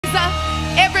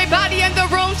Everybody in the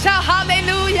room shout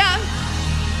hallelujah.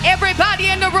 Everybody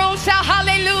in the room shout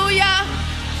hallelujah.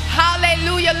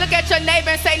 Hallelujah. Look at your neighbor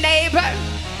and say, neighbor,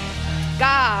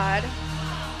 God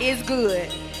is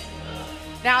good.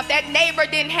 Now, if that neighbor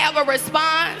didn't have a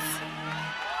response,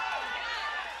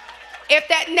 if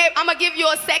that neighbor, I'm going to give you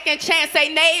a second chance. Say,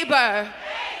 neighbor,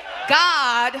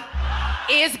 God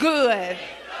is good.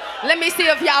 Let me see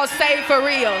if y'all saved for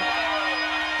real.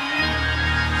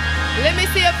 Let me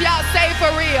see if y'all saved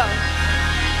for real.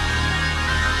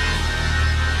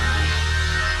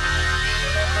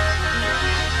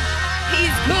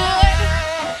 He's good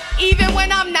even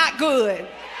when I'm not good.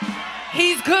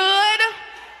 He's good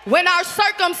when our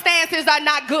circumstances are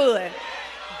not good.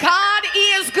 God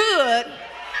is good.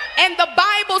 And the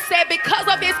Bible said because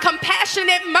of his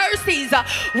compassionate mercies,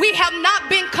 we have not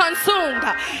been consumed.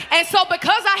 And so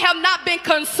because I have not been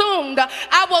consumed,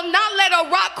 I will not let a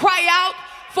rock cry out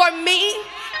for me.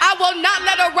 I will not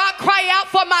let a rock cry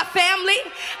out for my family.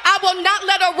 I will not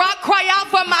let a rock cry out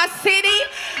for my city.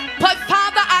 But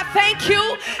Father, I thank you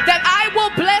that I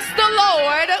will bless the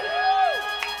Lord.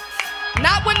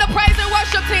 Not when the praise and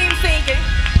worship team singing.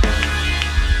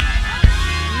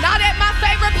 Not at my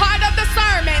favorite part of the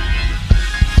sermon.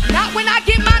 Not when I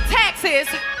get my taxes.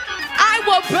 I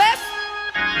will bless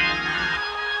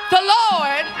the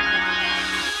Lord.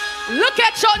 Look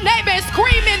at your neighbor and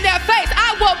scream in their face,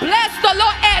 I will bless the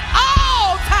Lord at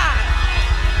all times.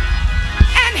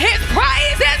 And his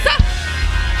praises,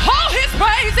 all his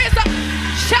praises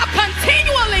shall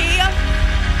continually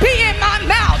be in my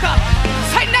mouth.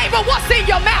 Say, neighbor, what's in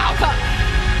your mouth?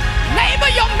 Neighbor,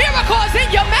 your miracle is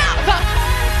in your mouth.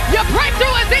 Your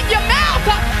breakthrough is in your mouth.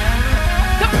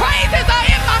 The praises are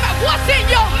in my mouth. What's in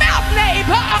your mouth,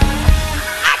 neighbor?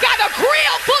 I got a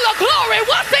grill full of glory.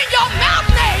 What's in your mouth,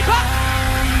 neighbor?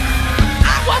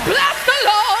 I will bless the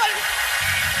Lord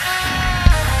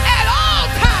at all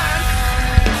times,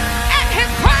 and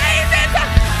his praises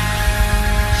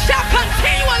shall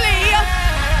continually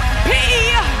be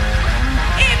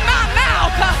in my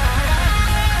mouth.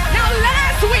 Now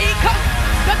last week,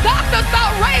 the doctors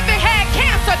thought Raven had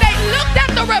cancer. They looked at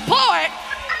the report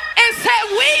and said,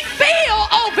 we feel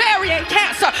ovarian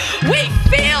cancer. We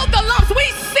feel the lumps. We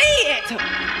see it.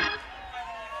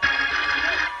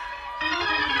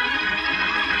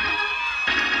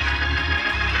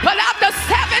 But after 7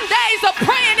 days of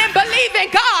praying and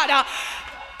believing God,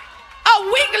 a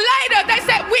week later, they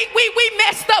said, we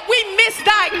messed up. We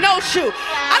misdiagnosed you.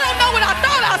 I don't know what I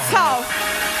thought I saw.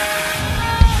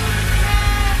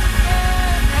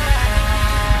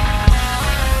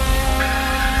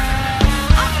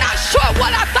 Sure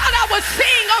what I thought I was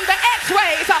seeing on the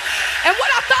x-rays and what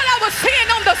I thought I was seeing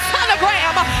on the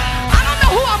sonogram. I don't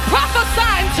know who I'm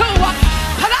prophesying to,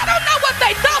 but I don't know what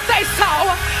they thought they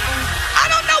saw. I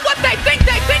don't know what they think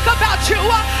about you.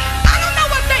 I don't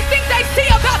know what they think they see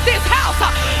about this house.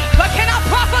 But can I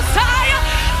prophesy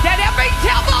that every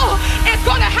devil is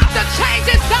going to have to change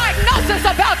its diagnosis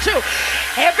about you?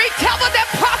 Every devil that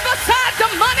prophesied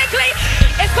demonically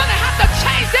is going to have to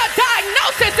change their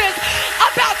diagnosis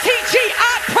about TG.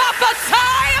 I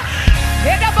prophesy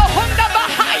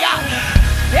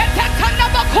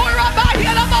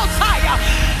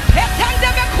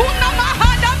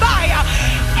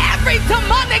every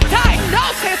demonic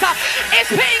diagnosis is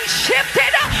being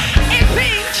shifted, is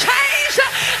being changed,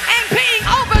 and being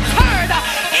overturned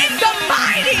in the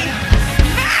mighty,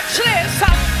 matchless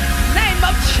name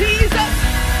of Jesus.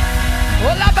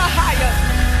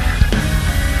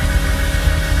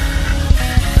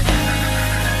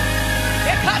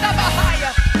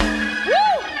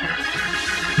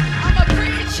 I'm a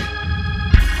preach,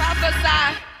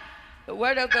 prophesy the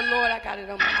word of the Lord. I got it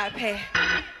on my iPad.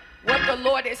 What the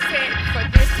Lord has said for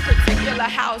this particular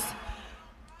house.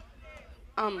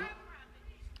 I'm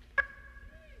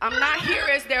not here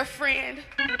as their friend.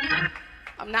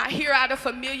 I'm not here out of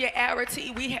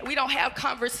familiarity. We don't have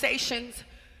conversations.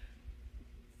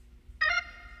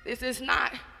 This is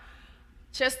not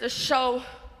just a show.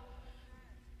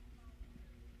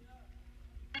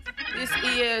 This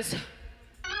is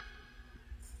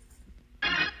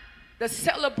the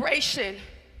celebration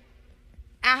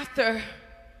after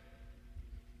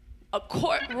a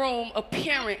courtroom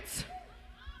appearance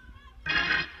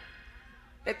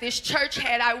that this church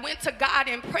had. I went to God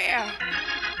in prayer,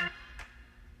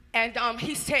 and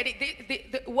he said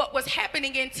what was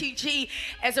happening in TG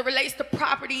as it relates to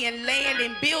property and land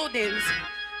and buildings,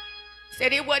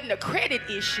 said it wasn't a credit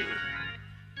issue.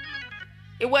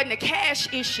 It wasn't a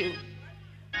cash issue.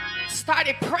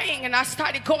 Started praying, and I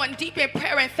started going deep in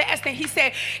prayer and fasting. He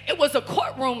said it was a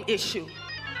courtroom issue.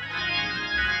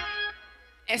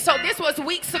 And so this was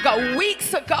weeks ago.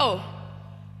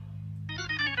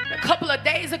 A couple of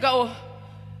days ago,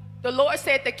 the Lord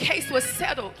said the case was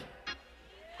settled.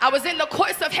 I was in the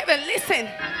courts of heaven. Listen,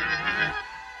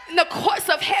 in the courts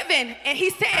of heaven, and he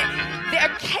said their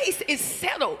case is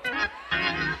settled.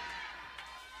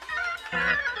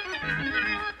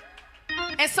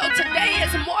 And so today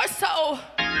is more so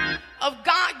of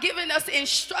God giving us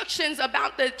instructions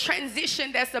about the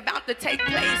transition that's about to take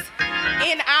place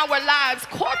in our lives,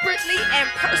 corporately and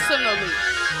personally.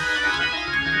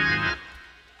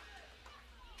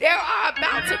 There are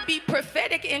about to be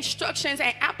prophetic instructions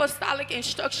and apostolic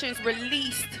instructions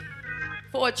released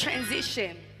for a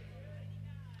transition.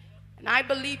 And I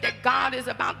believe that God is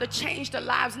about to change the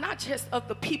lives, not just of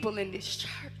the people in this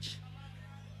church,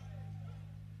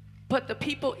 but the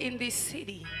people in this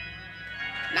city.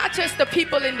 Not just the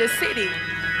people in the city,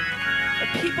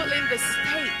 the people in the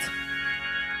state.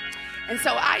 And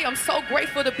so I am so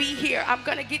grateful to be here. I'm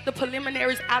going to get the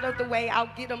preliminaries out of the way. I'll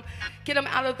get them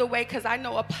out of the way because I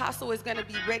know Apostle is going to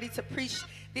be ready to preach.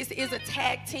 This is a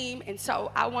tag team, and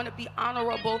so I want to be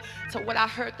honorable to what I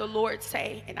heard the Lord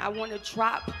say, and I want to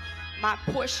drop my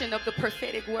portion of the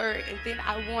prophetic word, and then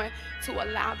I want to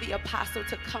allow the Apostle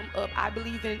to come up. I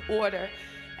believe in order,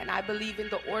 and I believe in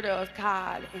the order of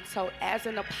God. And so as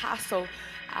an apostle,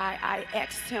 I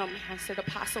asked him, I said,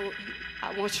 Apostle,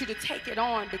 I want you to take it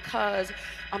on because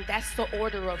that's the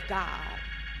order of God.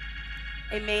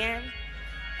 Amen.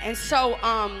 And so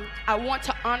I want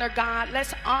to honor God.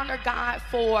 Let's honor God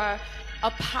for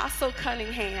Apostle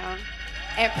Cunningham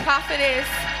and Prophetess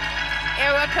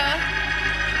Erica.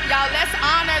 Y'all, let's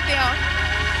honor them.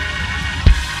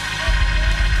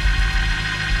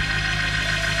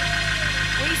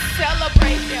 We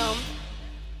celebrate them.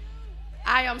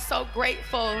 I am so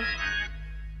grateful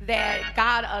that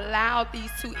God allowed these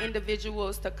two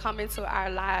individuals to come into our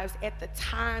lives at the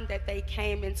time that they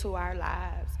came into our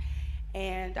lives.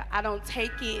 And I don't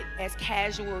take it as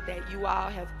casual that you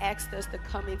all have asked us to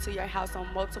come into your house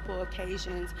on multiple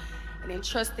occasions and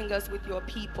entrusting us with your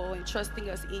people, entrusting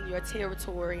us in your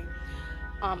territory.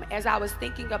 As I was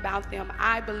thinking about them,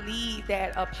 I believe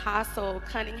that Apostle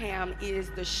Cunningham is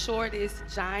the shortest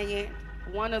giant,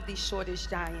 one of the shortest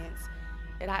giants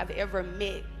that I've ever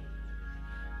met.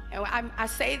 And I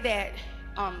say that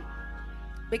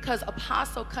because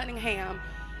Apostle Cunningham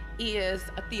is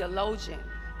a theologian.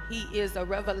 He is a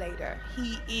revelator.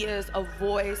 He is a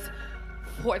voice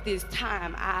for this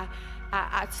time.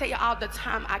 I say all the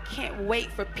time, I can't wait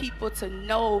for people to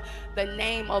know the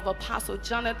name of Apostle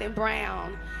Jonathan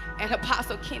Brown and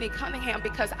Apostle Kenny Cunningham,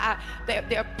 because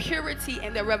their purity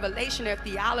and their revelation, their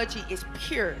theology is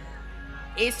pure.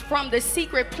 It's from the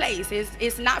secret place.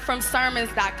 It's not from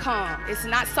sermons.com. It's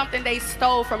not something they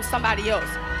stole from somebody else.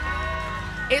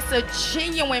 It's a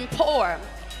genuine pour.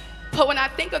 But when I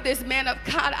think of this man of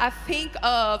God, I think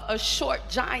of a short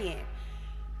giant.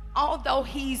 Although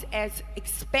he's as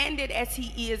expanded as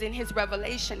he is in his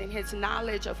revelation and his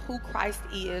knowledge of who Christ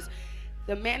is,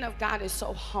 the man of God is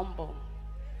so humble.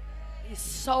 He's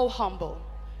so humble.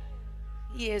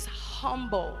 He is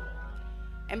humble.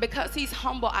 And because he's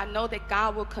humble, I know that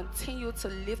God will continue to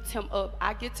lift him up.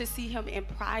 I get to see him in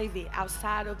private,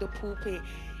 outside of the pulpit,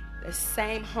 the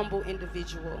same humble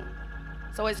individual.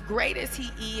 So as great as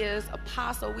he is,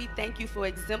 Apostle, we thank you for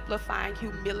exemplifying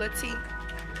humility.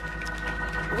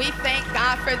 We thank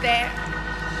God for that.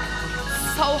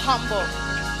 So humble.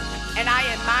 And I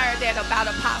admire that about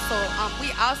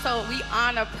Apostle. We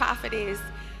honor Prophetess.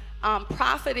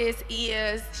 Prophetess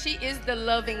she is the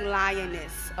loving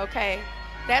lioness, okay?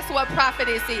 That's what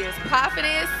Prophetess is.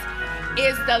 Prophetess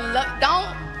is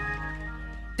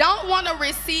don't want to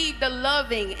receive the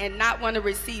loving and not want to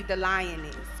receive the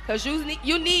lioness. Because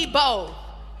you need both.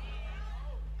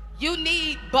 You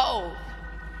need both.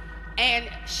 And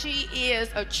she is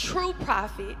a true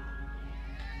prophet.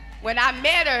 When I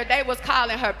met her, they was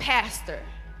calling her pastor.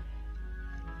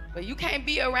 But you can't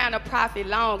be around a prophet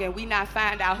long and we not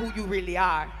find out who you really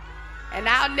are. And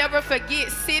I'll never forget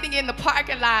sitting in the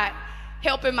parking lot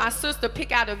helping my sister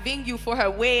pick out a venue for her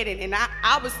wedding. And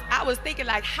I was thinking,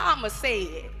 like, how I'ma say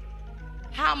it?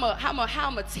 How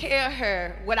I'ma tell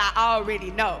her what I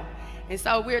already know? And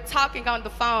so we're talking on the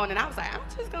phone, and I was like, I'm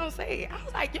just gonna say it. I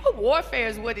was like, your warfare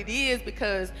is what it is,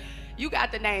 because you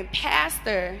got the name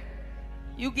pastor,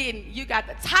 you got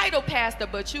the title pastor,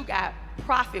 but you got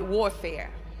prophet warfare.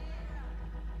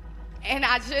 And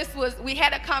we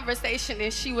had a conversation,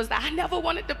 and she was like, I never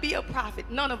wanted to be a prophet.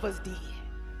 None of us did.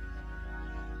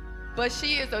 But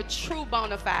she is a true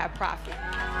bona fide prophet.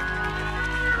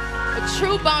 A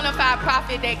true bona fide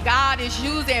prophet that God is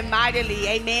using mightily,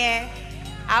 amen.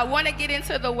 I want to get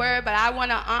into the word, but I want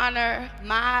to honor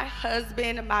my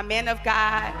husband, my man of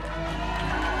God.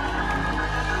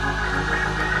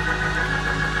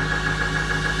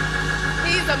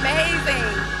 He's amazing.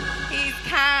 He's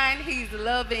kind. He's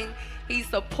loving. He's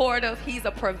supportive. He's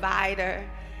a provider.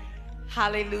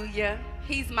 Hallelujah.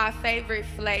 He's my favorite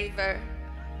flavor.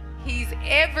 He's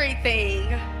everything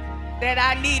that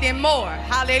I need and more.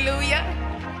 Hallelujah.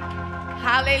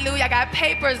 Hallelujah. I got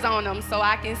papers on him so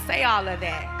I can say all of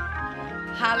that.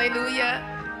 Hallelujah.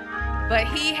 But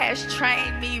he has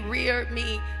trained me, reared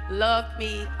me, loved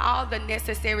me, all the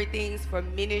necessary things for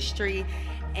ministry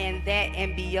and that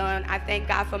and beyond. I thank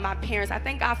God for my parents. I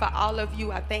thank God for all of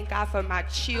you. I thank God for my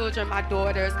children, my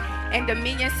daughters, and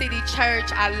Dominion City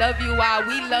Church. I love you all.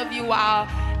 We love you all,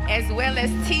 as well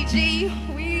as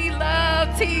TG. We love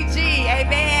TG.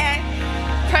 Amen.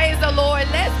 Praise the Lord.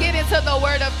 Let's get into the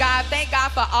word of God. Thank God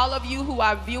for all of you who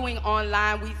are viewing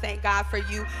online. We thank God for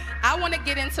you. I want to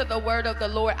get into the word of the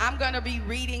Lord. I'm going to be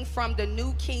reading from the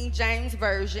New King James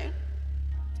Version.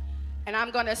 And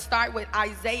I'm going to start with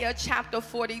Isaiah chapter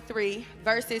 43,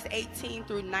 verses 18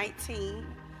 through 19.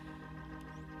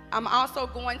 I'm also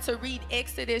going to read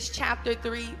Exodus chapter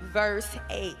 3, verse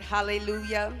 8.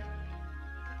 Hallelujah.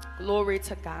 Glory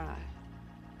to God.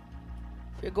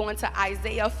 We're going to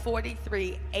Isaiah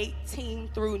 43, 18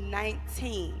 through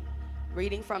 19,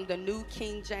 reading from the New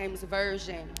King James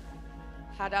Version.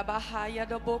 Yeah,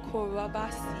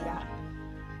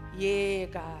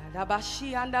 God.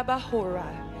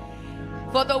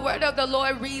 For the word of the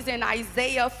Lord reads in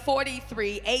Isaiah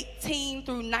 43, 18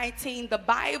 through 19, the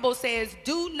Bible says,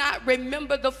 do not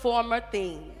remember the former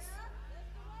things,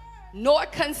 nor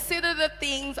consider the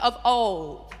things of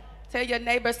old. Tell your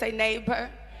neighbor, say neighbor,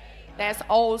 that's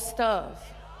old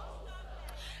stuff.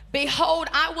 Behold,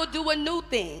 I will do a new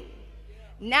thing.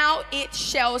 Now it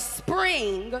shall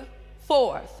spring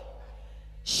forth.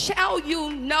 Shall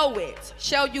you know it?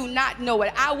 Shall you not know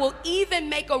it? I will even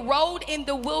make a road in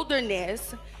the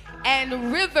wilderness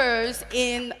and rivers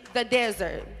in the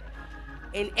desert.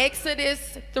 In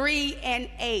Exodus 3 and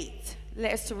 8,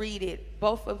 let's read it.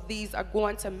 Both of these are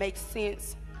going to make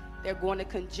sense. They're going to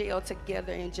congeal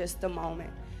together in just a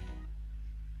moment.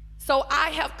 So I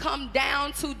have come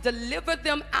down to deliver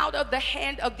them out of the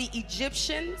hand of the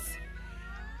Egyptians,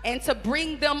 and to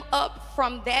bring them up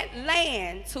from that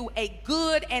land to a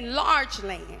good and large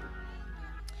land,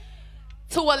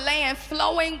 to a land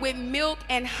flowing with milk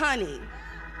and honey,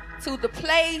 to the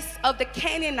place of the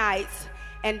Canaanites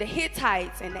and the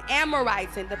Hittites and the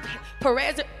Amorites and the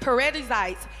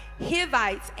Perizzites,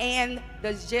 Hivites, and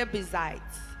the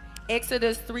Jebusites.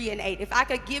 Exodus 3 and 8. If I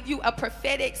could give you a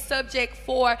prophetic subject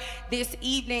for this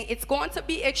evening, it's going to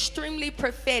be extremely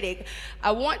prophetic.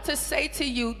 I want to say to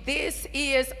you, this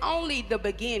is only the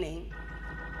beginning.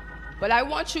 But I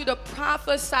want you to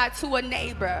prophesy to a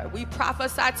neighbor. We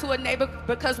prophesy to a neighbor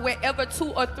because wherever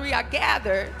 2 or 3 are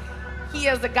gathered, he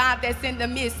is the God that's in the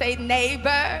midst. Say,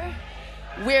 neighbor,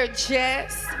 we're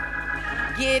just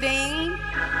getting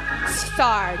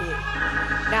started.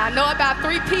 Now, I know about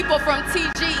 3 people from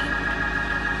TG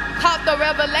caught the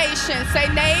revelation. Say,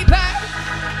 neighbor,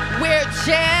 we're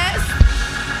just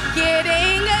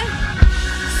getting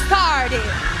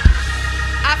started.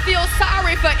 I feel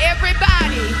sorry for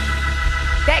everybody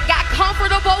that got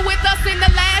comfortable with us in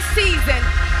the last season.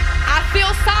 I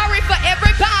feel sorry for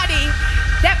everybody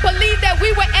that believed that we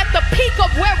were at the peak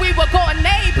of where we were going.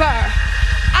 Neighbor,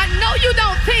 I know you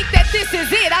don't think that this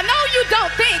is it. I know you don't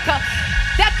think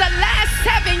that the last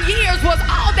 7 years was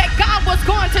all that God was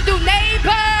going to do.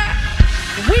 Neighbor,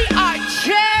 we are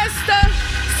just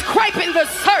scraping the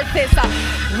surface.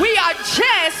 We are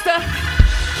just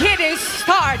getting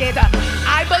started.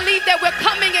 I believe that we're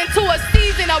coming into a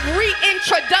season of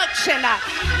reintroduction.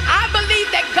 I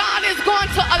believe that God is going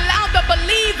to allow the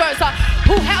believers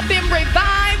who have been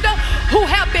revived, who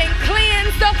have been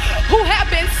cleansed, who have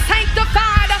been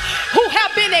sanctified, who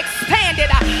have been expanded.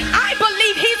 I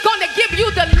believe he's going to give you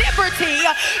the liberty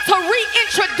to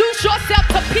reintroduce yourself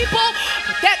to people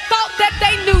that thought that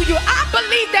they knew you. I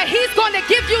believe that he's going to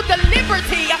give you the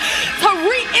liberty to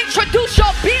reintroduce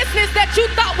your business that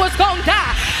you thought was going to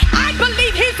die. I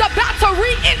believe he's about to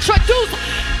reintroduce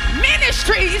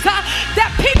ministries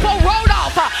that people wrote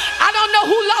off. I don't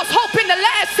know who lost hope in the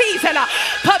last season,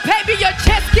 but baby, you're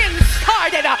just getting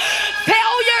started.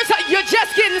 Failures, you're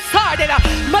just getting started.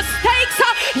 Mistakes,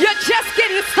 you're just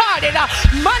getting started.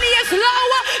 Money is low,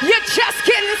 you're just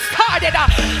getting started.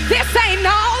 This ain't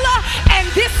all, and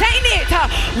this ain't it.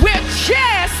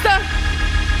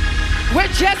 We're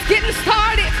just getting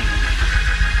started.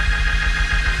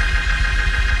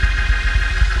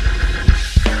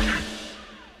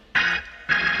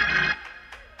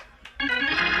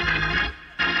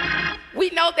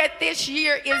 know that this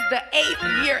year is the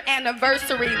 8th year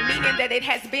anniversary, meaning that it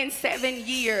has been 7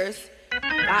 years.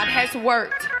 God has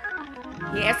worked.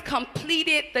 He has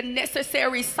completed the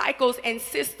necessary cycles and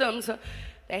systems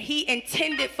that he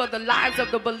intended for the lives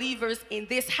of the believers in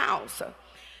this house.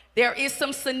 There is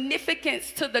some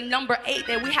significance to the number 8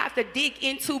 that we have to dig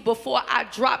into before I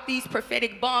drop these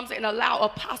prophetic bombs and allow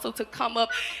Apostle to come up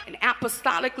and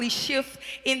apostolically shift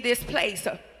in this place.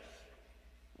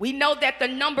 We know that the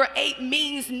number 8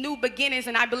 means new beginnings,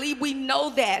 and I believe we know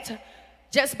that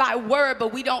just by word,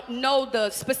 but we don't know the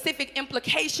specific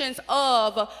implications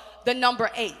of the number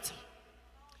 8.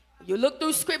 You look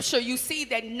through scripture, you see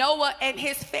that Noah and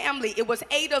his family, it was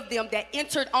 8 of them that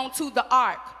entered onto the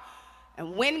ark.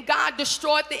 And when God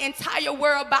destroyed the entire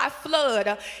world by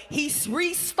flood, he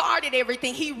restarted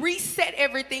everything. He reset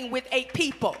everything with 8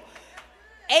 people.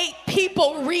 8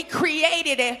 people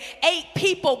recreated it. 8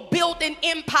 people built an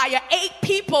empire. 8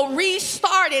 people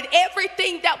restarted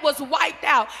everything that was wiped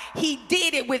out. He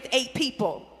did it with 8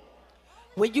 people.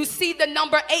 When you see the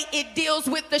number 8, it deals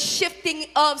with the shifting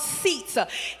of seats.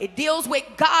 It deals with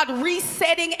God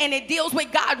resetting, and it deals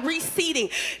with God reseating.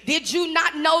 Did you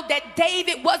not know that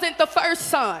David wasn't the first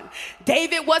son?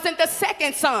 David wasn't the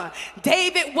second son.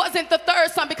 David wasn't the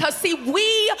third son, because see,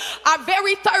 we are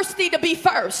very thirsty to be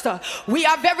first. We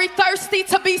are very thirsty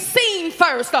to be seen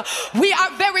first. We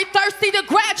are very thirsty to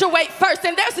graduate first,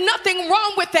 and there's nothing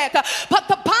wrong with that. But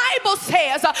the Bible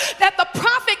says that the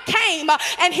prophet came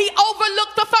and he overlooked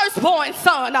the firstborn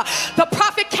son. The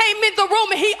prophet came in the room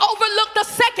and he overlooked the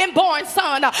secondborn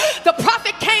son. The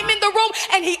prophet came in the room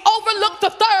and he overlooked the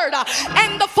third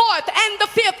and the fourth and the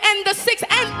fifth and the sixth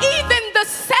and even the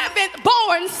 7th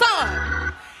born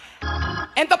son.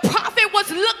 And the prophet was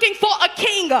looking for a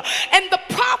king, and the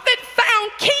prophet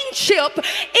found kingship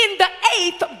in the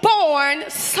 8th born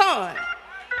son.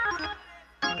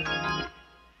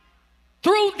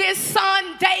 Through this son,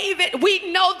 David,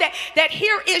 we know that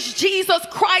here is Jesus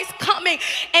Christ coming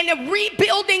and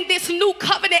rebuilding this new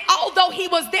covenant. Although he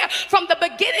was there from the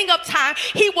beginning of time,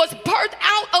 he was birthed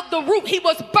out of the root. He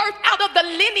was birthed out of the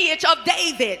lineage of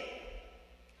David.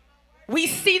 We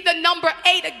see the number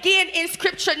 8 again in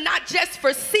scripture, not just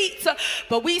for seats,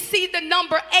 but we see the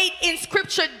number 8 in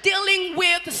scripture dealing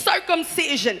with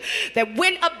circumcision. That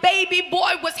when a baby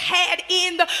boy was had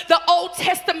in the Old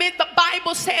Testament, the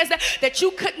Bible says that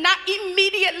you could not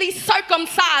immediately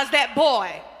circumcise that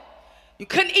boy. You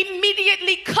couldn't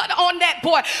immediately cut on that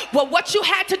boy. Well, what you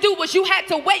had to do was you had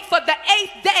to wait for the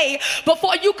 8th day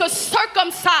before you could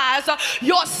circumcise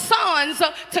your sons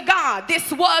to God.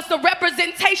 This was the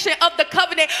representation of the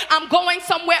covenant. I'm going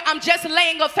somewhere. I'm just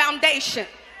laying a foundation.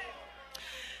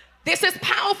 This is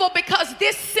powerful because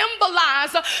this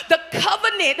symbolizes the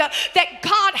covenant that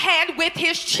God had with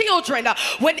his children.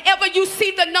 Whenever you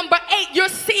see the number 8, you're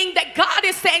seeing that God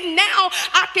is saying, now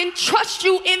I can trust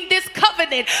you in this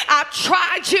covenant. I've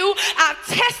tried you, I've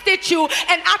tested you,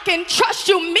 and I can trust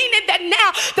you, meaning that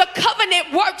now the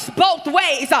covenant works both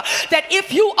ways. That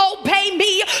if you obey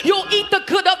me, you'll eat the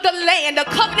good of the land. The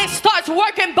covenant starts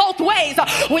working both ways.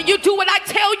 When you do what I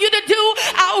tell you to do,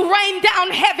 I'll rain down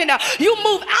heaven. You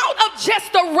move out of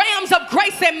just the realms of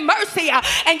grace and mercy,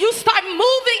 and you start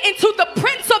moving into the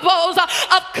principles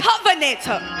of covenant.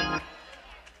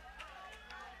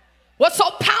 What's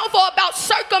so powerful about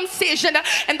circumcision,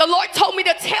 and the Lord told me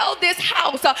to tell this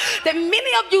house that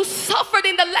many of you suffered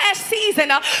in the last season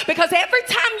because every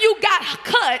time you got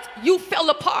cut, you fell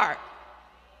apart.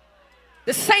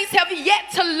 The saints have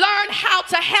yet to learn how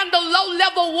to handle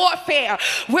low-level warfare.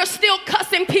 We're still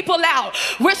cussing people out.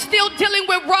 We're still dealing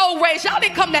with road rage. Y'all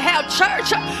didn't come to have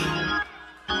church.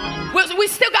 We're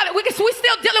still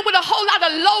dealing with a whole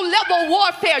lot of low-level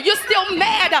warfare. You're still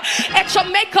mad at your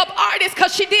makeup artist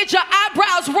because she did your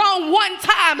eyebrows wrong one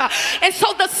time. And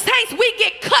so the saints, we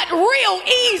get cut real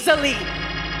easily.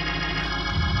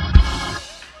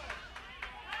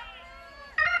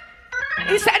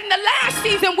 He said in the last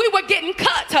season we were getting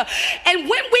cut, and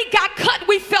when we got cut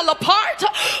we fell apart.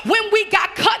 When we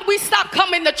got cut we stopped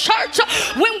coming to church.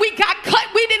 When we got cut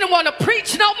we didn't want to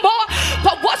preach no more.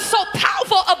 But what's so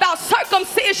powerful about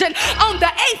circumcision on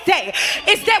the 8th day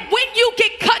is that when you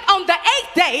get cut on the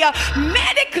 8th day,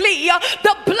 medically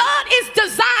the blood is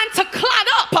designed to clot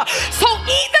up. So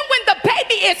even when the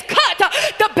baby is cut,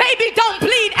 the baby don't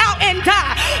bleed out and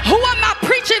die. Who am I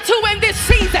preaching to in this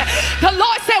season? The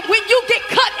Lord said when you get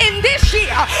cut in this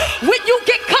year, when you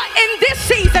get cut in this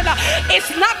season, it's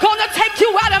not going to take you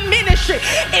out of ministry.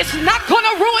 It's not going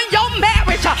to ruin your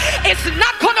marriage. It's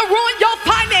not going to ruin your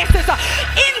finances.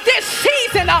 In this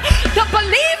season, the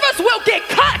believers will get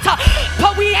cut,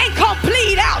 but we ain't going to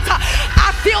bleed out.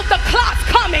 I feel the clots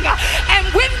coming, and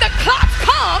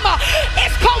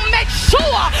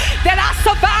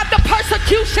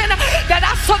persecution, that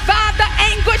I survived the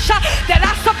anguish, that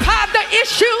I survived the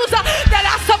issues, that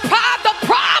I survived the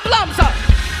problems.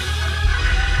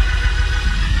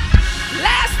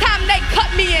 Last time they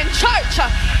cut me in church,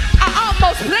 I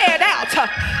almost bled out.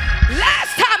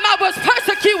 Last time I was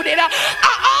persecuted, I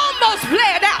almost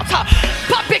bled out.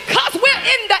 But because we're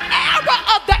in the era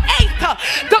of the eighth,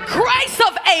 the grace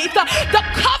of eighth, the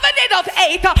covenant of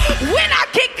eighth, when I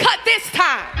get cut this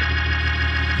time,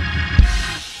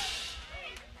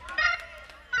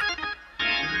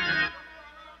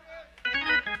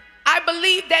 I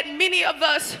believe that many of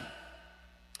us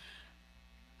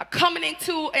are coming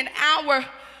into an hour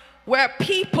where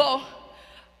people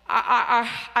are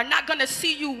not going to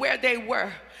see you where they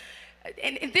were.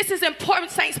 And this is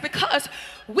important, saints, because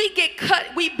we get cut,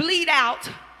 we bleed out,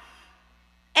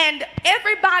 and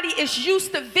everybody is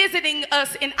used to visiting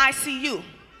us in ICU.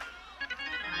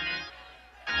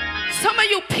 Some of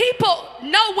you people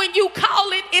know when you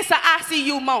call it, it's an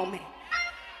ICU moment.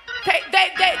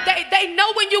 They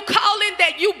know when you call in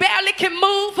that you barely can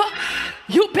move,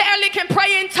 you barely can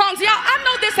pray in tongues. Y'all, I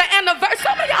know this is an anniversary.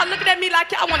 Some of y'all looking at me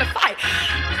like y'all want to fight.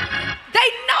 They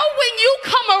know when you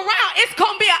come around, it's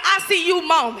going to be an ICU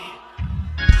moment.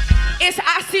 It's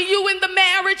ICU in the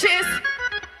marriages,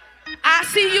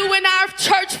 ICU in our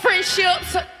church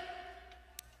friendships,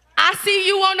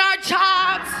 ICU on our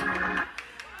jobs.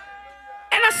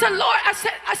 And I said, Lord,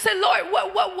 I said,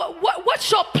 Lord, what's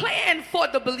your plan for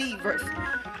the believers?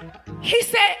 He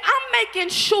said, I'm making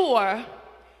sure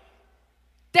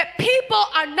that people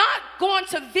are not going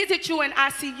to visit you in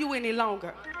ICU any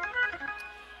longer,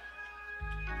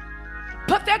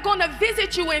 but they're going to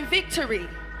visit you in victory.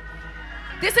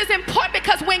 This is important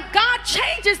because when God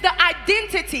changes the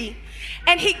identity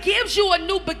and he gives you a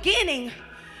new beginning,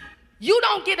 you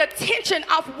don't get attention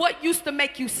off what used to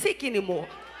make you sick anymore.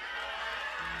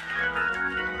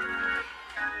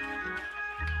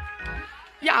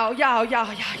 Y'all.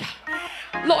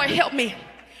 Lord, help me.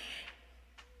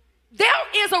 There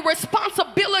is a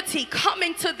responsibility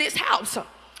coming to this house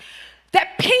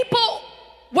that people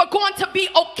were going to be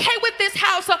okay with this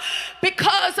house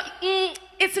because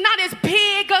it's not as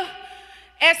big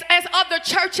as other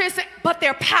churches, but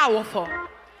they're powerful.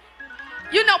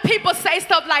 You know, people say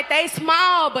stuff like they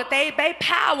small, but they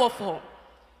powerful.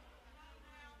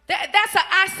 That's an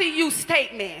ICU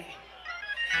statement.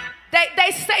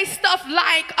 They say stuff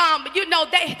like, you know,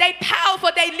 they powerful,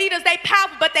 they leaders, they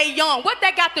powerful, but they young. What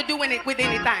they got to do with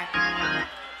anything?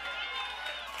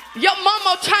 Your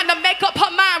mama trying to make up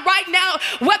her mind right now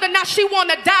whether or not she want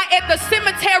to die at the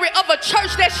cemetery of a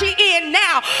church that she in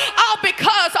now, all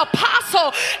because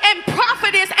apostle and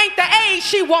prophetess ain't the age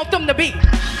she want them to be.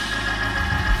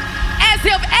 As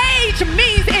if age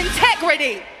means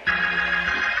integrity.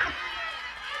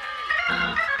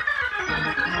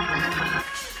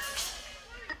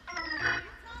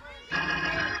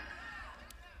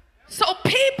 So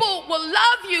people will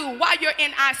love you while you're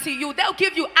in ICU. They'll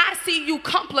give you ICU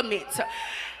compliments.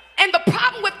 And the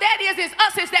problem with that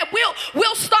is that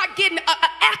we'll start getting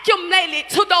accumulated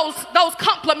to those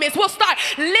compliments. We'll start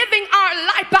living our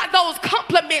life by those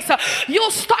compliments.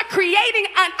 You'll start creating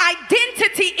an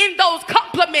identity in those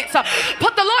compliments.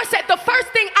 But the Lord said the first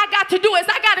thing I got to do is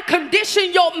I got to condition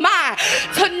your mind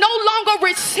to no longer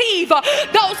receive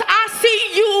those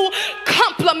ICU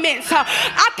compliments.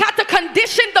 I got to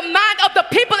condition the mind of the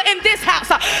people in this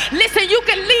house. Listen, you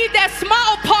can leave that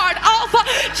small part off.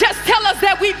 Just tell us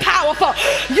that we powerful.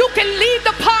 You can leave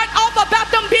the part off about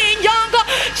them being younger.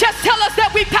 Just tell us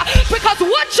that we powerful. Because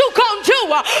what you gonna do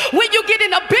when you get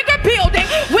in a bigger building,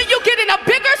 when you get in a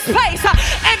bigger space,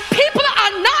 and people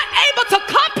are not able to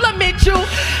compliment you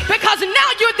because now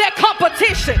you're their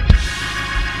competition.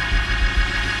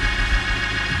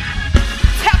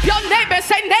 Tap your neighbor and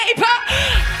say, neighbor,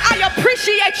 I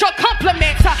appreciate your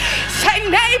compliments. Say,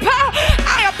 neighbor,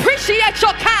 I appreciate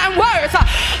your kind words.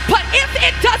 But if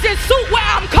it doesn't suit where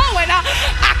I'm going,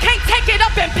 I can't take it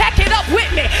up and pack it up with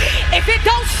me. If it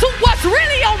don't suit what's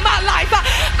really on my life,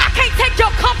 I can't take your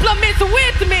compliments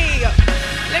with me.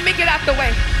 Let me get out the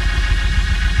way.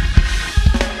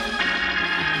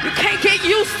 You can't get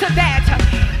used to that.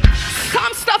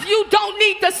 Some stuff you don't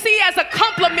need to see as a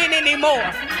compliment anymore.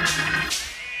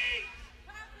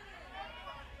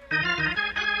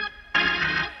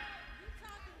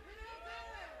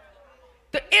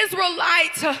 The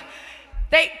Israelites,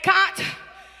 they got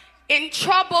in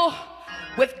trouble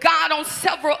with God on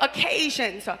several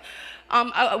occasions.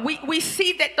 we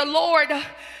see that the Lord,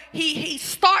 He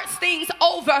starts things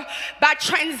over by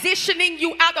transitioning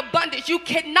you out of bondage. You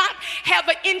cannot have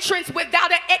an entrance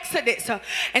without an exodus.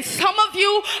 And some of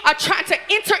you are trying to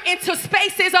enter into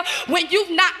spaces when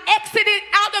you've not exited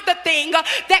out of the thing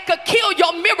that could kill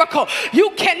your miracle.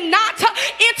 You cannot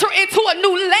enter into a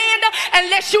new land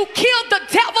unless you kill the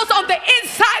devils on the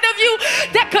inside of you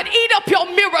that could eat up your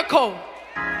miracle.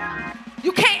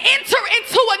 You can't enter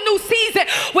into a new season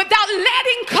without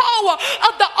letting go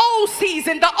of the old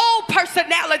season, the old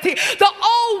personality, the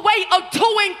old way of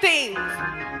doing things.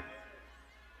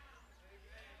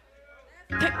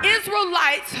 The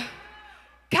Israelites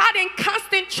got in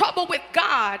constant trouble with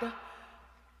God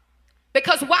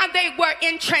because while they were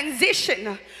in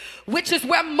transition, which is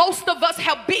where most of us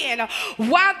have been,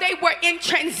 while they were in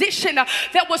transition,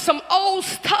 there was some old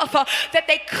stuff that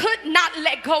they could not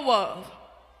let go of.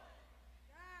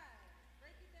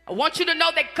 I want you to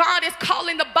know that God is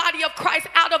calling the body of Christ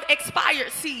out of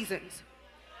expired seasons.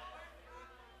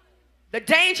 The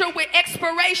danger with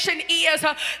expiration is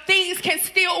things can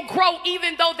still grow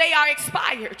even though they are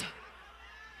expired.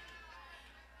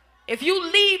 If you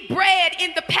leave bread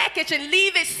in the package and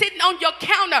leave it sitting on your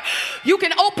counter, you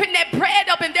can open that bread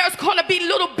up and there's going to be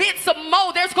little bits of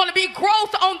mold. There's going to be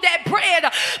growth on that bread,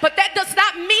 but that does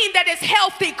not mean that it's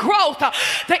healthy growth.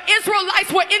 The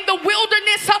Israelites were in the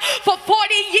wilderness for 40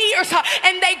 years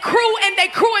and they grew and they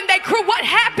grew and they grew. What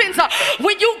happens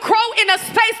when you grow in a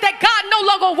space that God no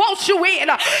longer wants you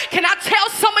in? Can I tell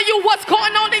some of you what's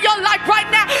going on in your life right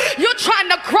now? You're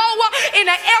trying to grow in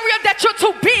an area that you're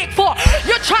too big for.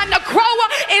 You're trying to grow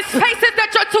in spaces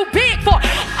that you're too big for.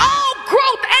 All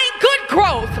growth ain't good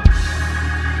growth.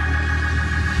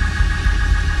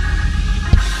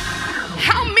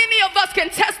 How many of us can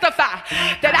testify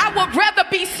that I would rather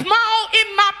be small in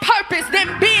my purpose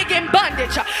than big in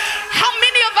bondage? How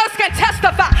many of us can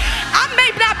testify I may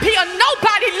not be a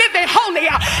nobody living holy,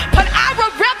 but I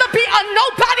would rather be a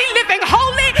nobody living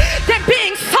holy than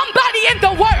being somebody in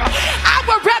the world? I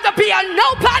would rather be a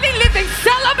nobody living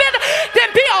celibate than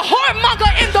be a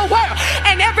whoremonger in the world.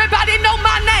 And everybody know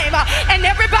my name, and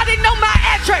everybody know my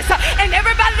address, and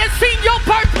everybody that's seen your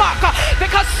birthmark,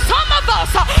 because some of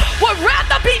us would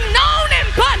rather be known in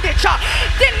bondage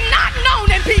than not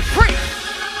known and be free.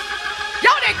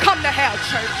 Y'all didn't come to hell,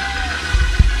 church.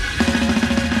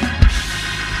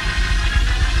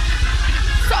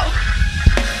 So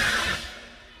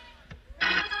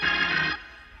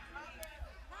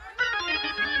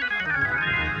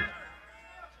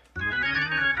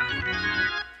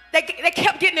they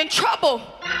kept getting in trouble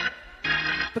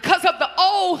because of the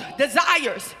old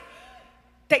desires.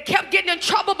 They kept getting in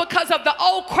trouble because of the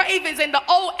old cravings and the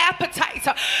old appetites.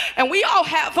 And we all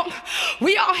have them.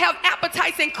 We all have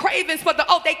appetites and cravings for the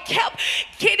old. They kept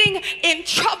getting in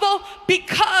trouble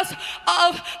because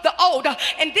of the old.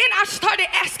 And then I started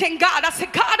asking God. I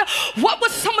said, God, what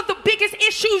was some of the biggest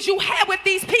issues you had with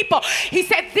these people? He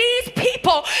said, these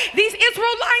people, these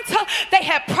Israelites, they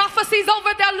had prophecies over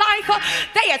their life.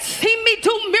 They had seen me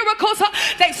do miracles.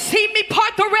 They've seen me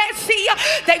part the Red Sea.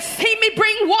 They've seen me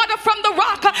bring water from the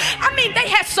rock. I mean, they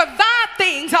had survived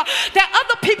things that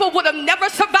other people would have never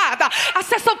survived. I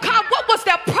said, so God, what was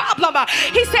their problem?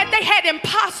 He said they had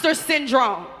imposter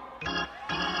syndrome.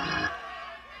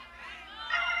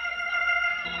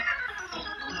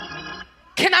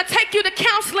 Can I take you to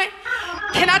counseling?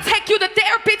 Can I take you to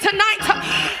therapy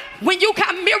tonight? When you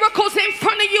got miracles in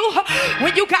front of you,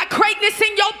 when you got greatness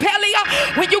in your belly,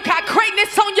 when you got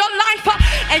greatness on your life,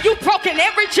 and you broken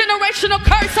every generational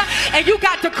curse, and you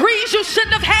got degrees you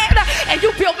shouldn't have had, and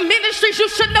you built ministries you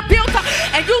shouldn't have built,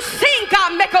 and you seen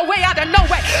God make a way out of no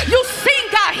way. You seen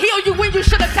God heal you when you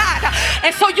should have died.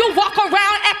 And so you walk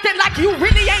around acting like you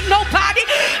really ain't nobody.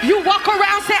 You walk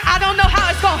around saying, I don't know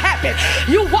how it's going to happen.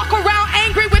 You walk around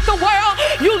angry with the world.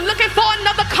 You looking for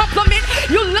another compliment.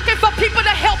 You looking for people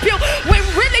to help you when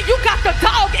really you got the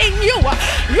dog in you.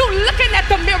 You looking at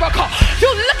the miracle. You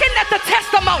looking at the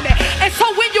testimony. And so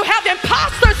when you have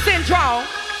imposter syndrome,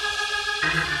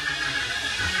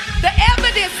 the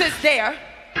evidence is there.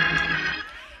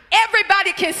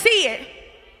 Everybody can see it,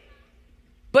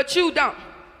 but you don't.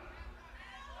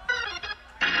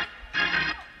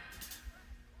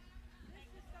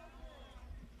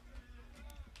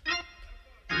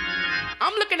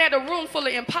 I'm looking at a room full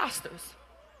of imposters.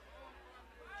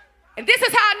 And this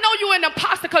is how I know you're an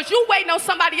imposter, because you waiting on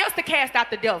somebody else to cast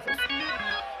out the devils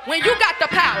when you got the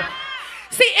power.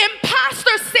 See,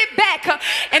 imposters sit back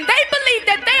and they believe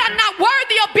that they are not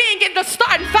worthy of being in the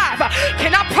starting five.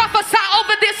 Can I prophesy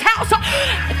over this house?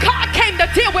 God came to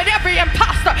deal with every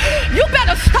imposter. You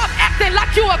better stop acting like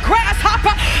like you a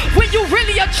grasshopper when you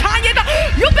really a giant.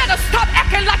 You better stop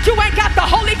acting like you ain't got the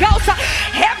Holy Ghost.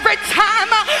 Every time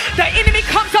the enemy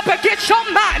comes up against your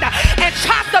mind and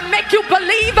tries to make you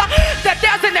believe that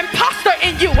there's an imposter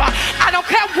in you, I don't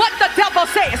care what the devil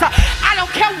says. I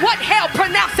don't care what hell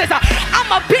pronounces.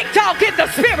 I'm a big dog in the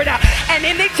spirit. And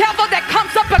any devil that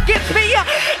comes up against me,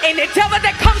 any devil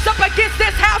that comes up against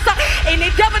this house, any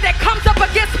devil that comes up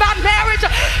against my marriage,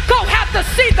 go have to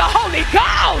see the Holy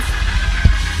Ghost.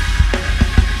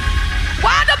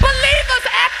 Why the believers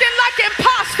acting like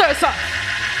imposters?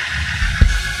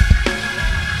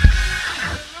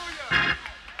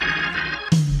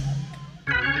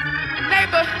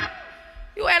 Neighbor,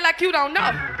 you act like you don't know.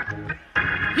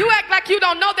 You act like you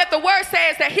don't know that the word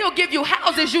says that he'll give you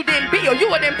houses you didn't build.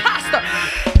 You an imposter.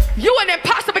 You an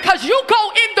imposter because you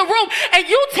go in the room and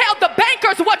you tell the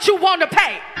bankers what you want to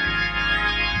pay.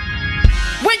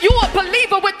 When you a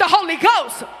believer with the Holy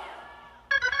Ghost.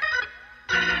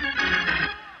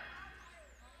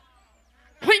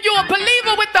 When you're a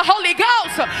believer with the Holy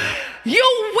Ghost,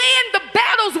 you win the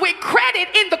battles with credit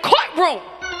in the courtroom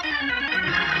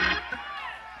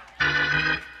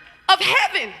of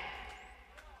heaven.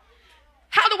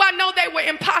 How do I know they were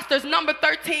imposters? Numbers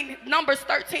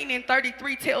 13 and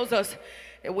 33 tells us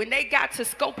that when they got to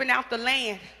scoping out the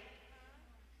land,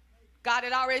 God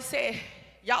had already said,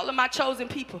 y'all are my chosen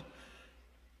people.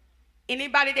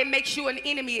 Anybody that makes you an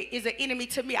enemy is an enemy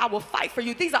to me. I will fight for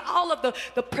you. These are all of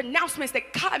the pronouncements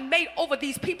that God made over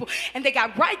these people. And they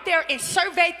got right there and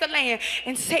surveyed the land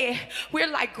and said, we're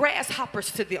like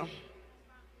grasshoppers to them.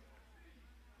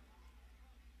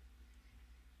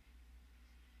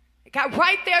 Got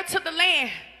right there to the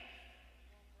land.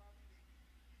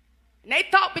 And they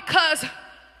thought because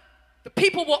the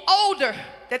people were older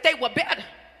that they were better.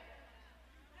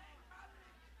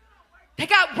 They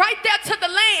got right there to the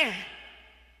land.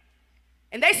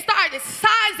 And they started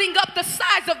sizing up the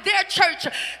size of their church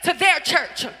to their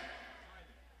church.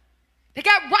 They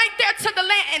got right there to the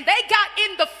land and they got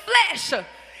in the flesh.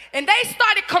 And they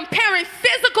started comparing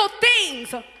physical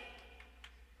things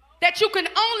that you can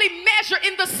only measure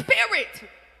in the spirit.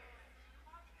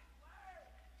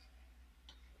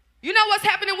 You know what's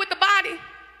happening with the body?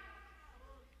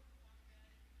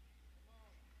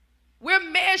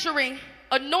 We're measuring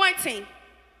anointing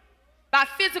by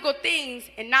physical things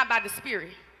and not by the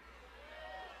spirit.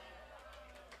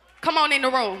 Come on in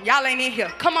the room. Y'all ain't in here.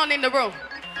 Come on in the room.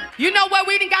 You know where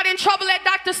we done got in trouble at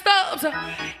Dr. Stubbs?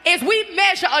 Is we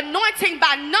measure anointing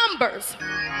by numbers.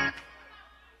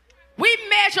 We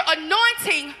measure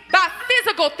anointing by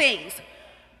physical things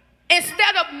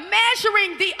instead of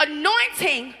measuring the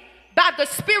anointing by the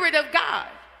Spirit of God.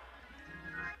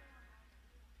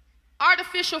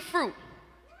 Artificial fruit,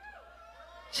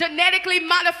 genetically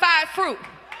modified fruit.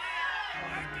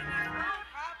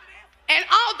 And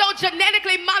although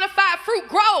genetically modified fruit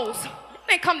grows,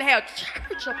 you ain't come to have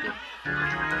church up here.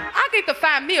 I need to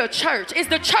find me a church. Is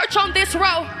the church on this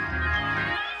row?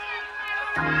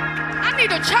 I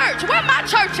need a church. Where my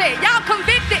church at? Y'all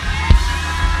convicted?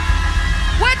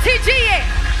 Where TG at?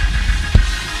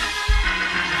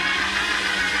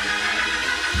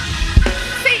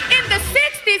 See, in the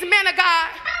 60s, men of God,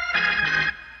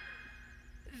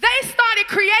 they started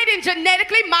creating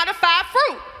genetically modified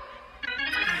fruit.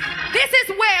 This is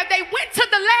where they went to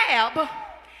the lab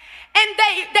and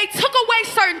they took away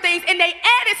certain things and they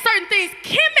added certain things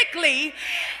chemically.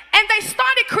 And they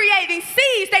started creating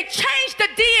seeds. They changed the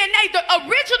DNA, the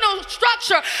original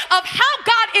structure of how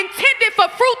God intended for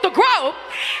fruit to grow.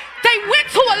 They went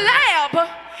to a lab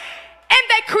and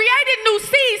they created new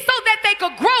seeds so that they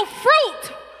could grow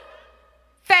fruit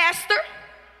faster,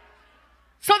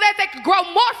 so that they could grow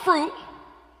more fruit.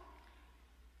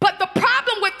 But the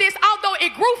problem with this, although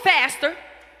it grew faster,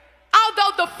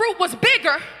 although the fruit was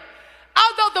bigger,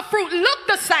 although the fruit looked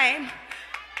the same,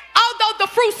 although the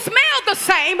fruit smelled the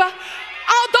same,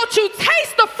 although you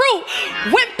taste the fruit,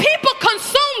 when people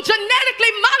consume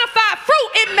genetically modified fruit,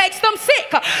 it makes them sick.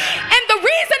 And the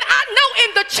reason I know in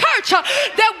the church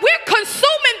that we're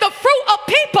consuming the fruit of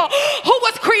people who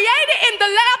was created in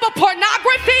the lab of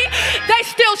pornography, they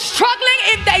still struggling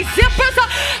in their zippers.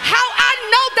 How I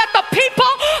know that the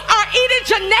people are eating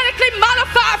genetically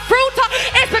modified fruit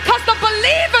is because the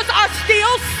believers are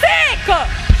still sick.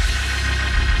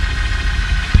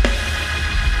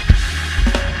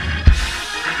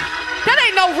 That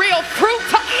ain't no real fruit.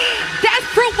 That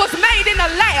fruit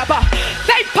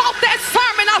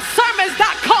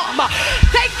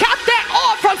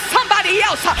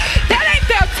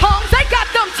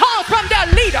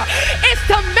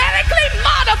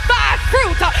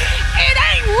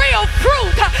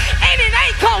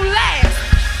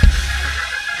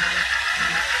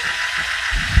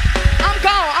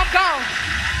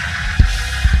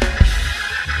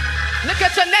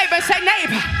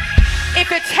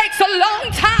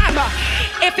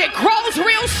If it grows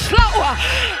real slow,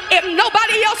 if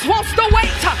nobody else wants to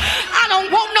wait, I don't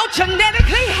want no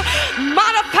genetically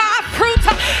modified fruit.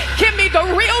 Give me the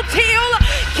real deal.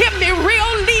 Give me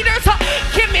real leaders.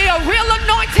 Give me a real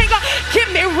anointing. Give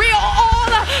me real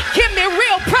oil. Give me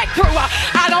real breakthrough.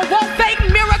 I don't want fake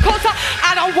miracles.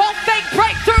 I don't want fake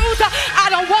breakthroughs. I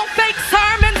don't want fake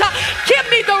sermons. Give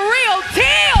me the real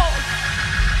deal.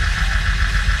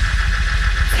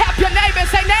 Tap your neighbor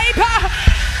and say, neighbor,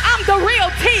 I'm the real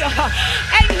deal.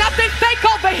 Ain't nothing fake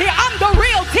over here. I'm the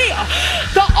real deal.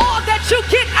 The oil that you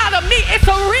get out of me, it's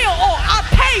a real oil. I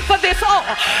paid for this oil.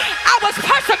 I was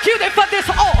persecuted for this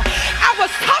oil. I was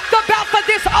talked about for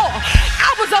this oil.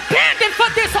 I was abandoned for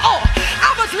this oil.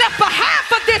 I was left behind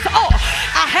for this oil.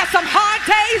 I had some hard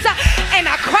days and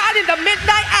I cried in the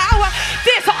midnight hour.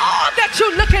 This oil that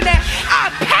you're looking at, I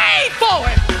paid for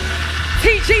it.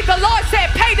 TG, the Lord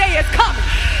said payday is coming.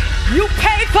 You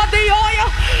pay for the oil.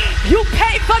 You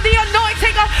pay for the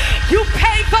anointing. You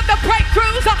pay for the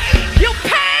breakthroughs. You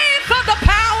pay for the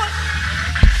power.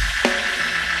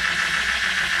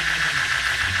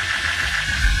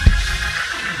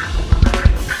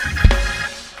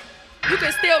 You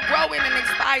can still grow in an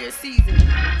expired season.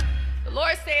 The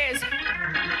Lord says,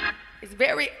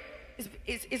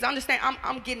 it's understand,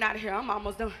 I'm getting out of here. I'm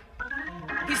almost done.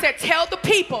 He said, tell the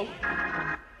people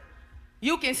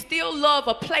you can still love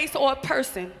a place or a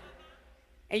person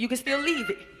and you can still leave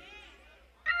it.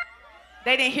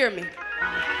 They didn't hear me.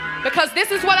 Because this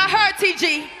is what I heard,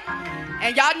 TG.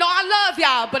 And y'all know I love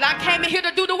y'all, but I came in here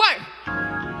to do the work.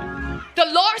 The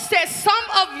Lord says some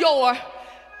of your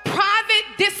private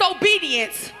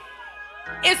disobedience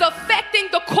is affecting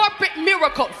the corporate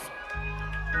miracles.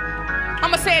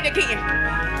 I'm going to say it again.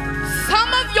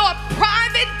 Some of your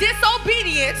private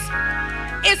disobedience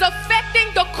is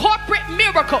affecting the corporate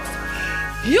miracles.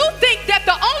 You think that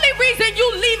the only reason you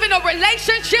leaving a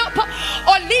relationship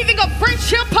or leaving a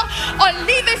friendship or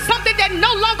leaving something that no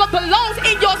longer belongs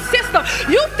in your system,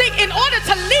 you think in order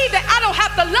to leave it, I don't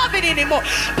have to love it anymore.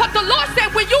 But the Lord said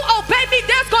when you obey me,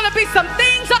 there's going to be some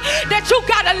things that you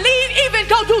got to leave even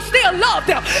though you still love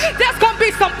them. There's going to be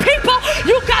some people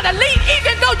you got to leave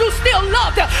even though you still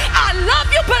love them. I love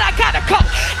you, but I got to go.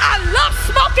 I love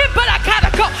smoking, but I got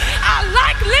to go. I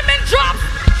like lemon drops,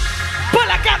 but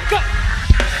I got to go.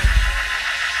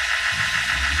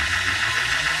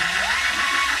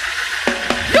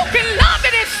 You can love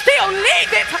it and still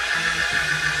leave it.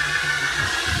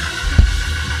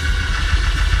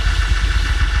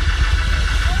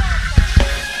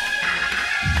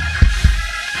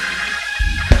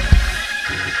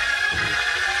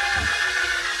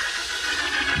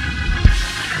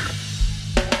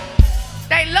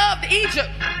 They loved Egypt.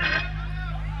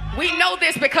 We know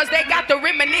this because they got the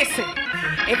reminiscing.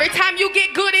 Every time you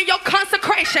get good in your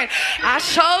consecration, I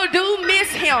sure do miss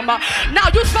him.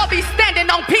 Now you supposed to be standing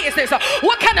on business.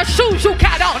 What kind of shoes you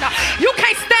got on? You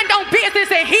can't stand on business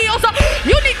in heels.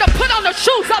 You need to put on the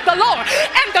shoes of the Lord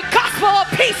and the gospel of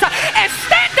peace and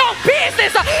stand on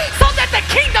business so that the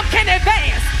kingdom can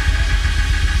advance.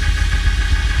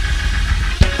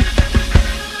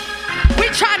 We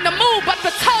trying to move but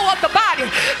the toe of the body,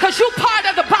 because you part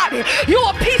of the body. You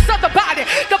a piece of the body.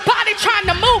 The body trying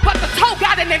to move but the toe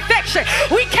got an infection.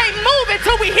 We can't move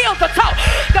until we heal the toe.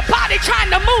 The body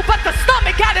trying to move but the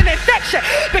stomach got an infection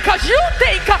because you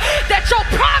think that your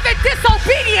private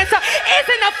disobedience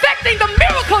isn't affecting the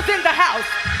miracles in the house.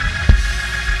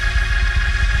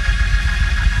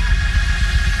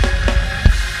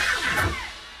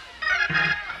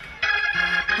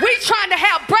 We trying to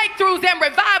have breakthroughs and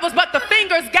revivals, but the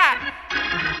fingers got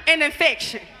an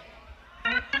infection.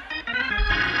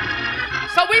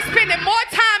 So we spending more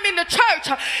time in the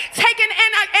church taking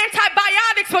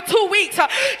antibiotics for 2 weeks,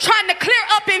 trying to clear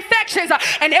up infections.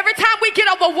 And every time we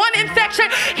get over one infection,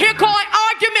 here go an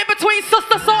argument between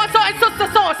sister so-and-so and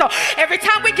sister so-and-so. Every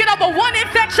time we get over one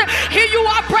infection, here you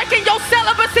are breaking your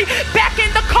celibacy back in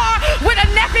the car with a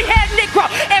nappy-head Negro.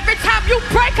 Every time you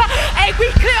break her, hey, we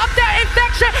clear up that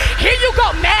infection, here you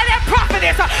go mad at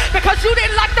Prophetess because you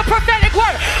didn't like the prophetic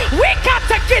word. We got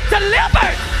to get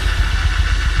delivered.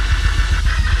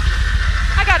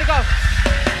 I gotta go.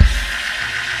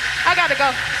 I gotta go.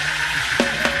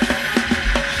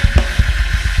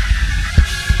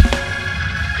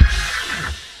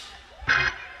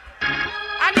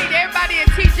 I need everybody in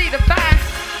TG to find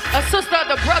a sister or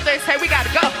the brother and say, we gotta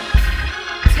go.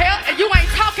 Tell, you ain't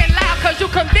talking loud because you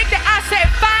convicted. I said,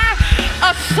 find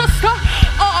a sister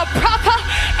or a brother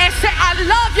and say, I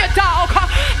love your dog.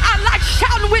 I like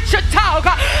shouting with your dog.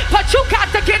 But you got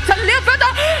to get delivered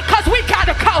because we got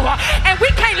to go. And we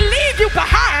can't leave you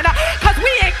behind because we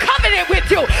ain't covenant with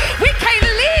you. We can't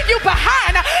leave you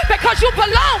behind you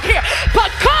belong here.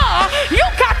 But God, you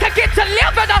got to get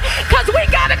delivered because we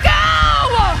got to go.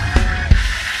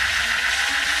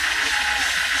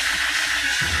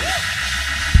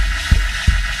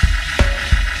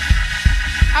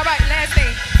 All right, last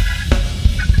thing.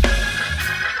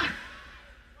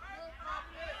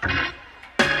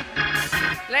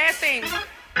 Last thing.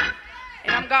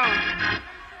 And I'm gone.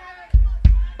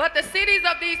 But the cities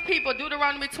of these people,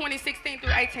 Deuteronomy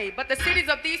 20:16-18, but the cities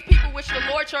of these people which the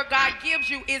Lord your God gives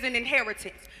you is an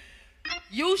inheritance.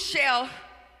 You shall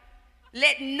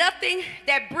let nothing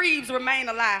that breathes remain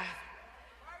alive,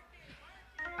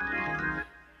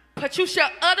 but you shall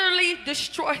utterly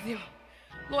destroy them.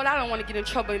 Lord, I don't want to get in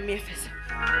trouble in Memphis.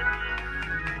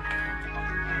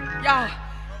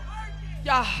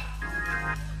 Y'all.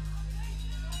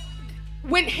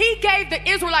 When he gave the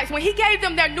Israelites, when he gave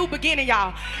them their new beginning,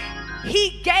 y'all,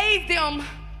 he gave them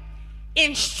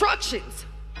instructions.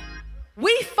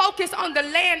 We focus on the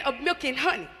land of milk and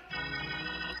honey.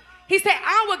 He said,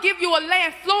 I will give you a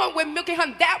land flowing with milk and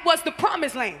honey. That was the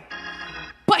promised land.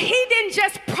 But he didn't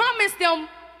just promise them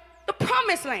the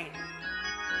promised land.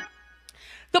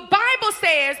 The Bible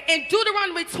says in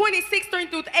Deuteronomy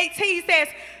 26:3-18, he says,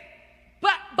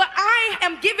 but I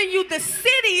am giving you the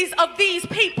cities of these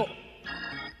people.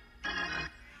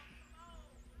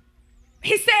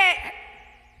 He said,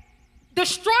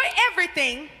 destroy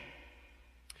everything,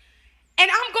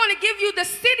 and I'm going to give you the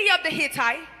city of the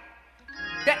Hittite,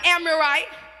 the Amorite,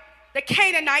 the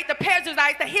Canaanite, the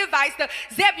Perizzite, the Hivites, the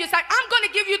Jebusite. I'm going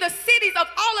to give you the cities of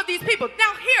all of these people.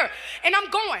 Now here, and I'm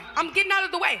getting out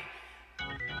of the way.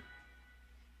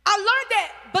 I learned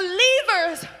that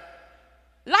believers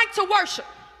like to worship,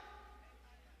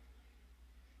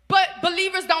 but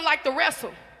believers don't like to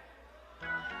wrestle.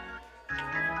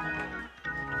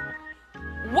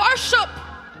 Worship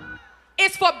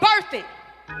is for birthing.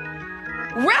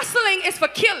 Wrestling is for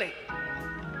killing.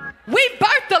 We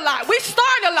birthed a lot. We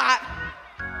start a lot.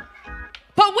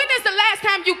 But when is the last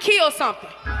time you killed something?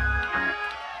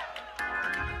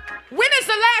 When is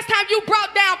the last time you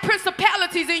brought down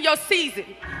principalities in your season?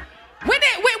 We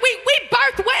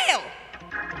birth well,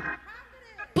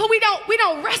 but we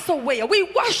don't wrestle well. We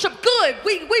worship good.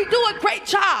 We do a great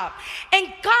job,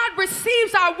 and God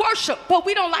receives our worship, but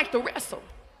we don't like to wrestle.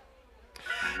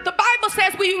 The Bible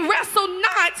says we wrestle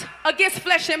not against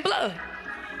flesh and blood.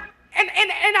 And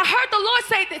I heard the Lord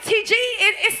say that, TG,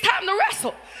 it's time to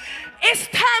wrestle. It's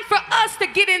time for us to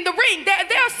get in the ring. There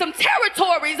are some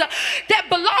territories that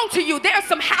belong to you. There are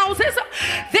some houses.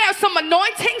 There are some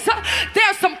anointings. There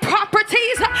are some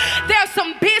properties. There are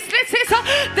some businesses.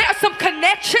 There are some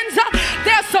connections.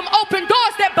 There are some open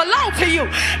doors that belong to you.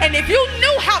 And if you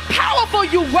knew how powerful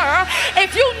you were,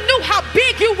 if you knew how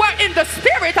big you were in the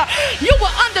spirit, you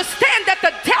will understand that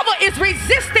the devil is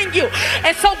resisting you.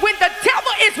 And so when the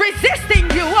devil is resisting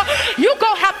you, you're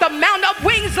going to have to mount up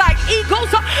wings like eagles.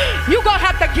 You're going to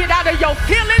have to get out of your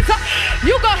feelings.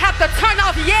 You're going to have to turn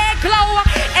off glow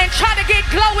and try to get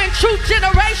glow in Truth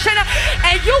Generation.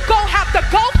 And you're going to have to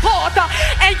go forth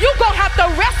and you're going to have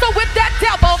to wrestle with that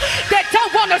devil that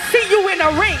don't want to see you in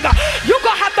a ring. You're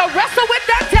going to have to wrestle with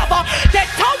that devil that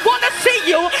don't want to see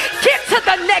you get to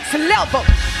the next level.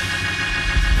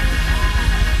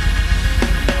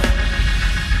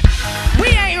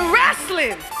 We ain't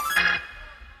wrestling.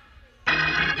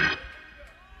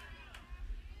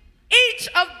 Each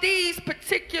of these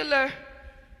particular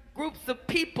groups of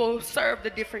people served a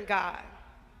different God.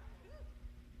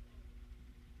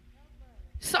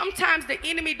 Sometimes the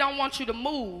enemy don't want you to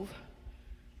move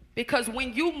because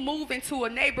when you move into a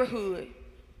neighborhood,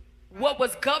 what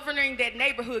was governing that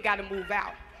neighborhood got to move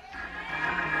out.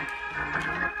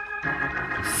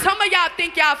 Some of y'all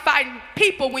think y'all fighting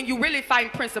people when you really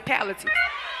fighting principalities.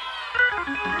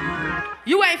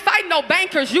 You ain't fighting no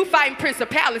bankers, you fighting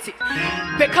principalities.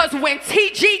 Because when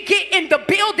TG get in the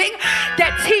building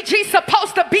that TG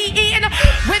supposed to be in,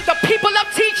 when the people of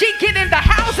TG get in the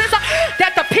houses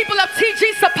that the people of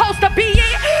TG supposed to be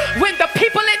in, when the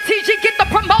people in TG get the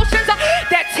promotions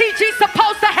that TG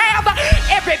supposed to have,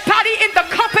 everybody in the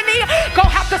company gonna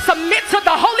have to submit to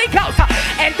the Holy Ghost.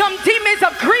 And them demons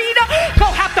of greed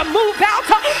gonna have to move out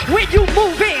when you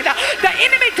move in. The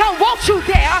enemy don't want you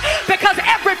there because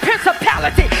every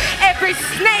principality, every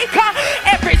snake,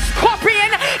 every scorpion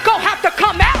gonna have to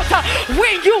come out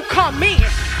when you come in.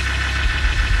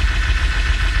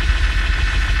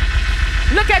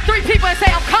 Look at 3 people and say,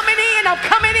 I'm coming in, I'm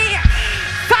coming in.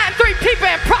 Find 3 people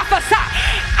and prophesy.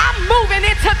 I'm moving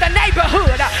into the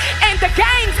neighborhood and the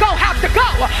gang's gonna have to go.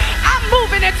 I'm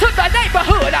moving into the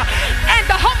neighborhood and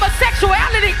the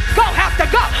homosexuality gonna have to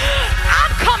go.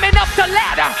 I'm coming up the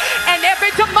ladder and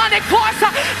every demonic force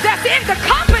that's in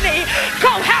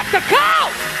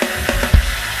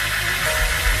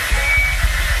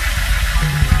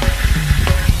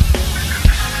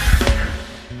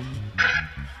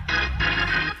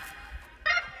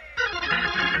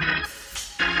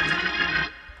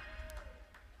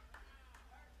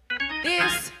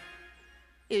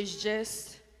is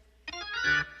just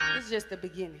the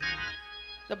beginning.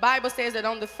 The Bible says that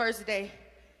on the first day,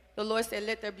 the Lord said,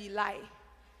 let there be light.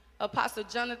 Apostle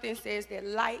Jonathan says that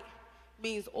light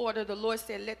means order. The Lord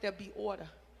said, let there be order.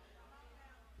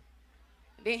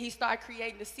 Then he started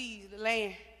creating the seas, the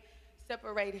land,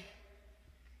 separating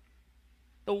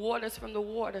the waters from the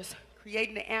waters,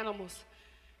 creating the animals.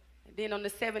 And then on the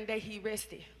seventh day, he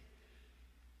rested.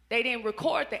 They didn't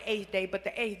record the eighth day, but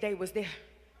the eighth day was there.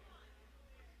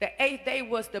 The eighth day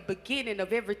was the beginning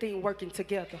of everything working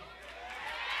together.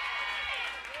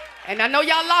 And I know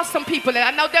y'all lost some people, and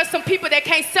I know there's some people that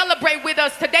can't celebrate with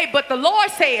us today, but the Lord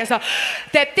says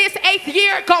that this 8th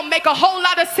year gonna make a whole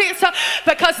lot of sense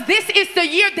because this is the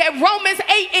year that Romans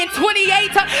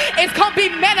 8:28 is gonna be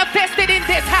manifested in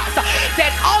this house. That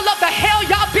all of the hell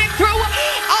y'all been through,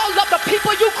 all of the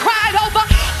people you cried over,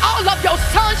 all of your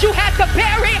sons you had to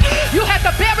bury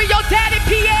your daddy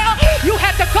PL, you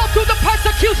had to go through the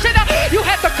persecution, you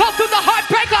had to go through the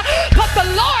heartbreak, but the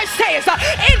Lord says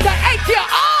in the 8th year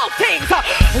all things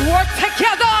work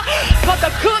together for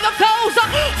the good of those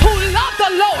who love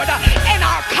the Lord and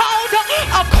are called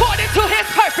according to his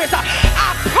purpose.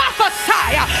 I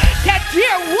prophesy that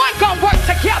year 1 gonna work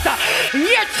together,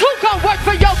 year 2 gonna work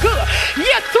for your good,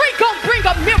 year 3 gonna bring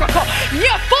a miracle,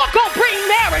 year 4 gonna bring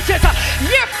marriages,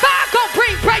 year 5 gonna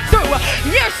bring breakthrough,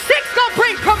 year 6 gonna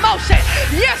bring promotion,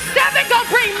 year 7 gonna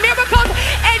bring miracles,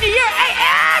 and year 8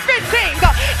 everything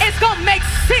is gonna make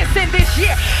sense in this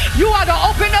year. You ought to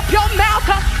open up your mouth.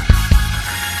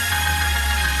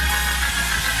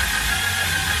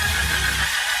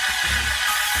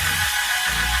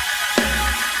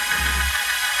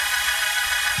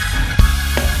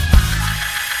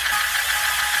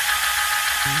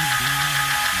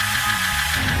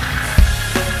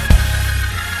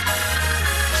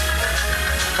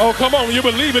 Oh, come on, you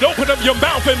believe it. Open up your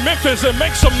mouth in Memphis and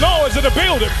make some noise in the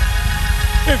building.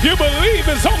 If you believe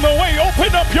it's on the way,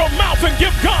 open up your mouth and give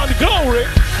God glory.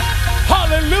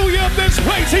 Hallelujah. This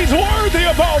place, he's worthy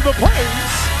of all the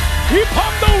praise.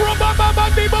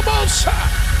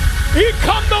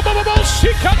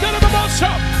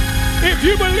 If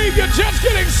you believe you're just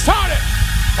getting started,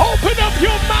 open up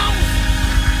your mouth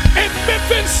in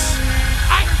Memphis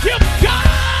and give God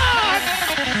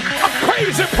a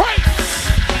praise and praise.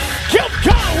 Give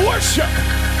God worship.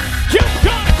 Give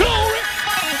God glory.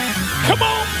 Come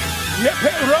on.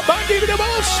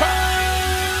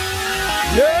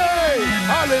 Yay.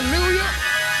 Hallelujah.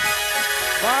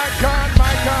 My God,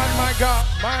 my God, my God,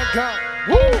 my God.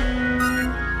 Woo.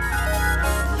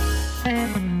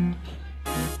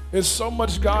 There's so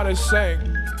much God is saying,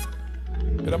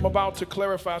 and I'm about to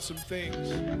clarify some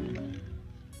things.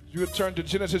 You would turn to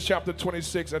Genesis chapter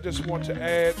 26. I just want to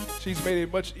add, she's made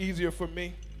it much easier for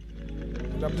me.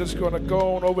 And I'm just going to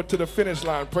go on over to the finish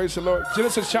line. Praise the Lord.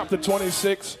 Genesis chapter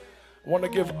 26. I want to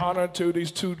give honor to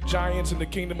these two giants in the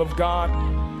kingdom of God.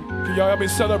 Can y'all help me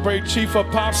celebrate Chief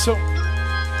Apostle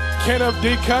Kenneth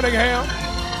D. Cunningham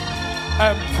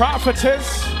and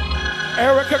Prophetess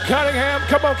Erica Cunningham?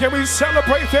 Come on, can we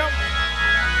celebrate them?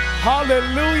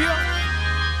 Hallelujah.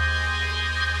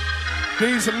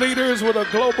 These leaders with a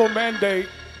global mandate,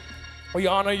 we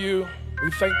honor you.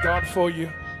 We thank God for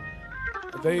you.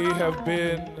 They have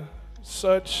been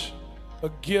such a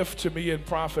gift to me in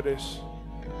Prophetess.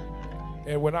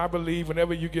 And when I believe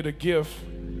whenever you get a gift,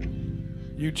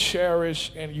 you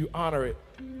cherish and you honor it.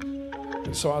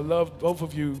 And so I love both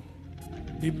of you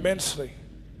immensely.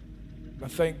 I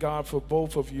thank God for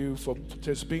both of you for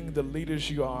just being the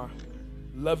leaders you are,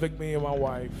 loving me and my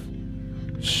wife,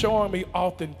 showing me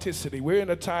authenticity. We're in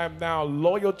a time now,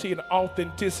 loyalty and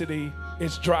authenticity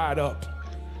is dried up.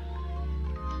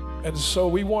 And so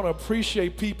we want to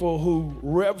appreciate people who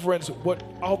reverence what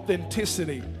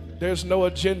authenticity. There's no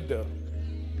agenda.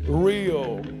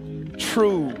 Real,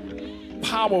 true,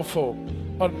 powerful,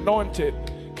 anointed.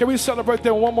 Can we celebrate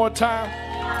them one more time?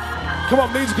 Come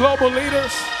on, these global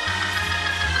leaders.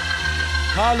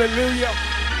 Hallelujah.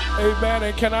 Amen.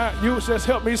 And can you just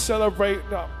help me celebrate?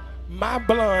 My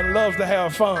blonde loves to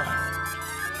have fun.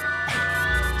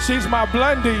 She's my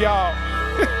blondie, y'all.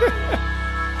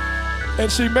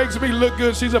 And she makes me look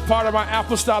good. She's a part of my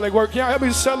apostolic work. Can y'all help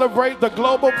me celebrate the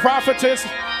global prophetess,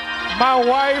 my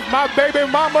wife, my baby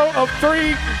mama of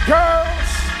 3 girls.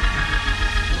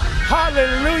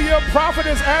 Hallelujah.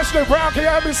 Prophetess Ashley Brown. Can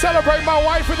y'all help me celebrate my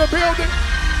wife in the building?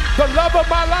 The love of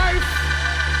my life.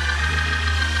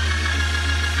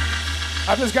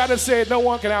 I just got to say, no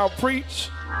one can out-preach.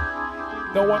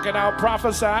 No one can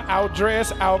out-prophesy,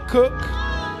 out-dress, out-cook,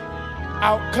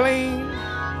 out-clean.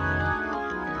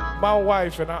 My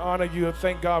wife, and I honor you and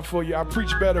thank God for you. I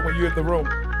preach better when you're in the room.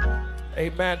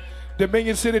 Amen.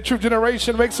 Dominion City Truth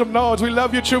Generation, make some noise. We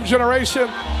love you, Truth Generation.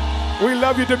 We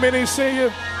love you, Dominion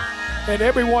Senior. And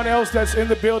everyone else that's in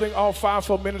the building, all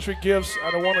fivefold ministry gifts. I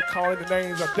don't want to call any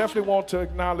names. I definitely want to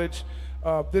acknowledge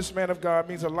this man of God.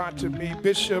 Means a lot to me,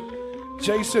 Bishop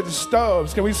Jason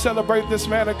Stubbs. Can we celebrate this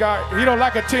man of God? He don't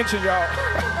like attention, y'all.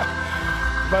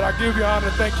 But I give you honor.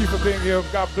 Thank you for being here.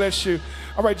 God bless you.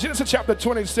 All right, Genesis chapter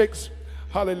 26.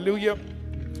 Hallelujah.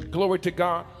 Glory to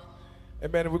God.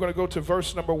 Amen. We're going to go to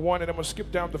verse number 1, and I'm going to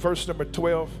skip down to verse number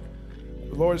 12.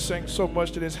 The Lord is saying so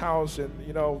much to this house, and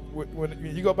you know,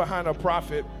 when you go behind a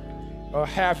prophet,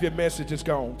 half your message is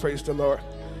gone. Praise the Lord.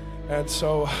 And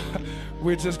so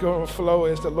we're just going to flow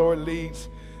as the Lord leads.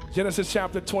 Genesis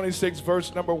chapter 26,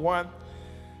 verse number 1.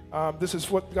 This is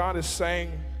what God is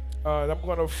saying. I'm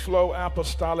going to flow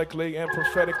apostolically and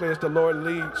prophetically as the Lord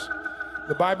leads.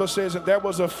 The Bible says, and there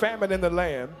was a famine in the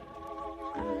land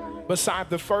beside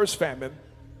the first famine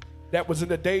that was in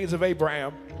the days of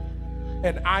Abraham.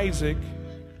 And Isaac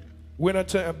went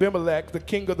unto Abimelech, the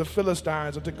king of the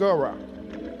Philistines, unto Gerar.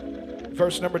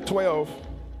 Verse number 12.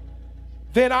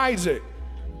 Then Isaac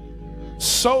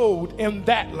sowed in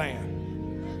that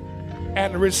land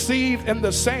and received in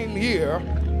the same year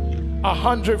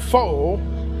 100-fold,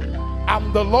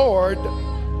 and the Lord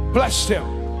blessed him.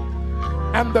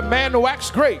 And the man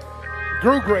waxed great,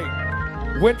 grew great,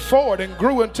 went forward and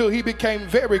grew until he became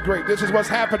very great. This is what's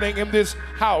happening in this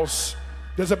house.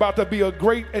 There's about to be a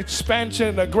great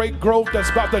expansion, a great growth that's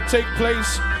about to take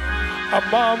place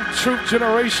among Truth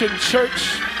Generation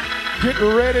Church. Get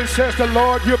ready, says the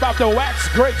Lord. You're about to wax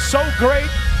great, so great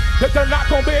that they're not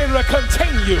going to be able to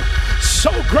contain you.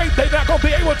 So great they're not going to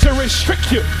be able to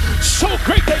restrict you. So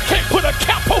great they can't put a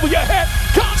cap over your head.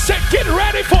 God said, get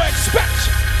ready for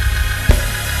expansion.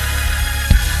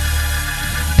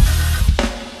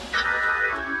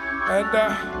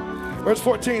 And verse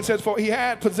 14 says, for he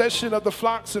had possession of the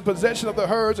flocks and possession of the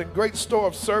herds and great store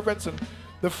of servants, and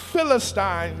the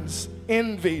Philistines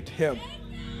envied him.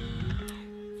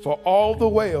 For all the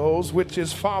wells which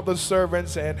his father's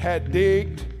servants had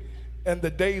digged in the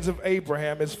days of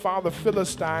Abraham, his father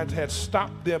Philistines had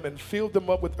stopped them and filled them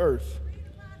up with earth.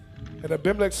 And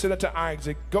Abimelech said unto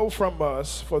Isaac, go from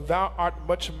us, for thou art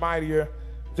much mightier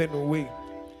than we.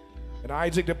 And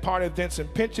Isaac departed thence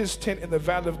and pitched his tent in the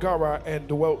valley of Gerar and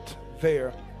dwelt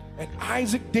there. And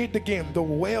Isaac digged again the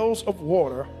wells of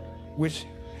water which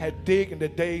had digged in the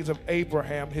days of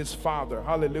Abraham his father.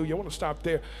 Hallelujah. I want to stop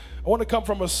there. I want to come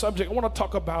from a subject. I want to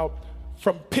talk about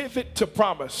from pivot to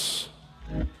promise.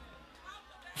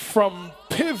 From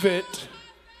pivot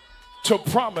to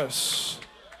promise.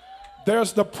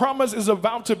 There's the promise is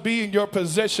about to be in your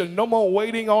possession. No more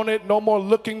waiting on it. No more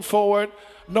looking for it.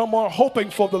 No more hoping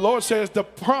for. The Lord says the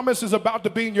promise is about to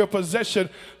be in your possession,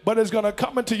 but it's going to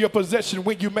come into your possession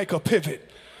when you make a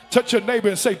pivot. Touch your neighbor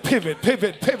and say pivot,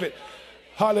 pivot, pivot.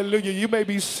 Hallelujah. You may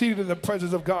be seated in the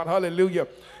presence of God. Hallelujah.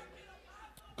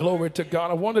 Glory to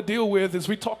God. I want to deal with, as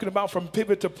we're talking about from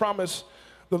pivot to promise,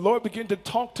 the Lord began to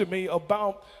talk to me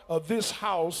about this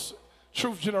house,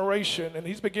 Truth Generation, and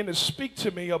he's beginning to speak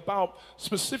to me about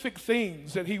specific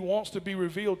things that he wants to be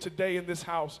revealed today in this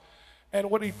house. And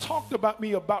what he talked about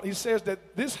me about, he says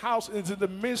that this house is in the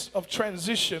midst of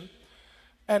transition.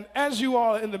 And as you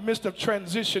are in the midst of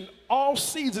transition, all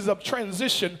seasons of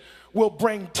transition will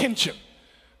bring tension.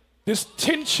 This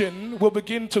tension will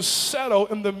begin to settle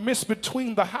in the midst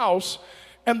between the house.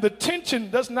 And the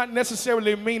tension does not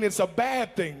necessarily mean it's a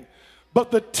bad thing, but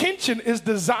the tension is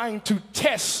designed to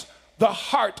test the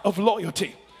heart of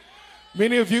loyalty.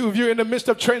 Many of you, if you're in the midst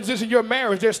of transition, your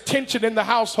marriage, there's tension in the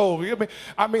household.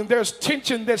 I mean, there's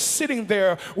tension that's sitting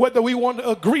there, whether we want to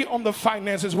agree on the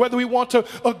finances, whether we want to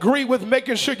agree with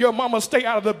making sure your mama stay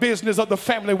out of the business of the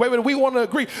family, whether we want to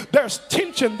agree, there's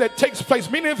tension that takes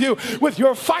place. Many of you, with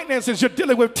your finances, you're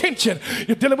dealing with tension.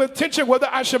 You're dealing with tension, whether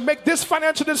I should make this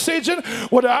financial decision,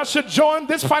 whether I should join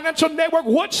this financial network,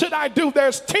 what should I do?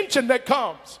 There's tension that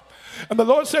comes. And the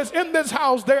Lord says in this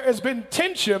house there has been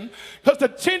tension because the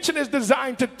tension is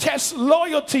designed to test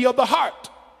loyalty of the heart.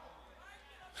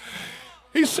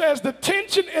 He says the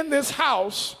tension in this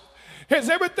house has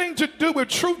everything to do with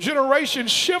Truth Generation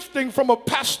shifting from a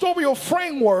pastoral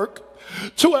framework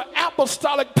to an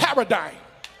apostolic paradigm.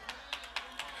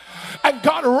 And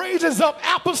God raises up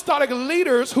apostolic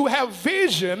leaders who have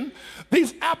vision.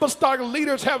 These apostolic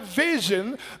leaders have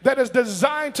vision that is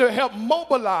designed to help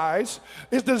mobilize,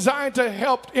 is designed to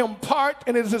help impart,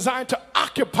 and is designed to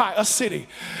occupy a city.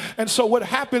 And so what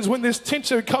happens when this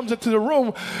tension comes into the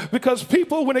room, because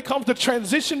people, when it comes to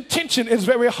transition, tension is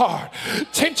very hard.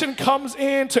 Tension comes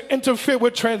in to interfere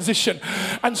with transition.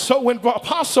 And so when the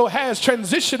apostle has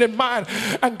transition in mind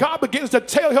and God begins to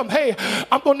tell him, hey,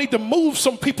 I'm going to need to move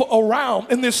some people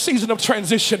around in this season of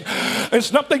transition.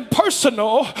 It's nothing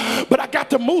personal, but I got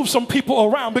to move some people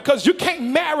around, because you can't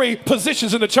marry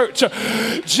positions in the church.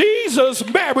 Jesus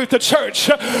married the church,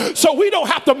 so we don't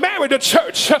have to marry the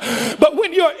church. But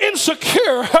when you're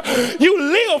insecure, you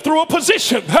live through a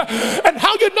position. And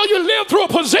how you know you live through a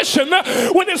position?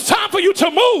 When it's time for you to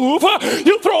move,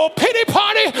 you throw a pity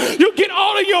party, you get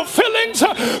all of your feelings,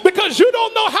 because you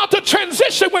don't know how to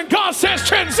transition when God says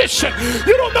transition.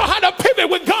 You don't know how to pivot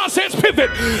when God says pivot.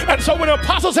 And so when the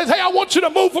apostle says, hey, I want you to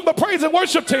move from the praise and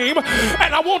worship team,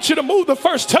 and I want you to move the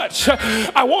first touch,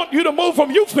 I want you to move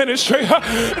from youth ministry,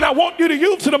 and I want you to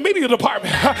move to the media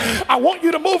department, I want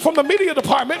you to move from the media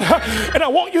department, and I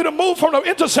want you to move from the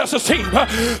intercessors team.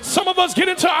 Some of us get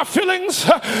into our feelings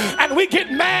and we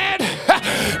get mad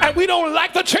and we don't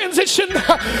like the transition,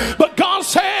 but God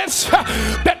says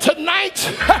that tonight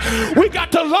we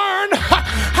got to learn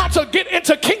how to get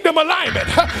into kingdom alignment.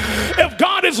 If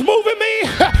God is moving me,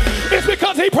 it's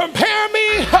because he prepared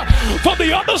me for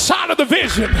the other side of the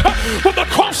vision, for the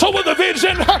crossover of the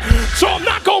vision. So I'm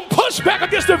not going to push back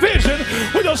against the vision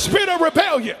with a spirit of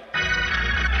rebellion.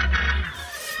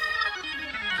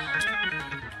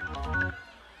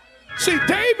 See,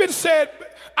 David said,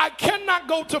 I cannot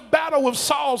go to battle with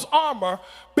Saul's armor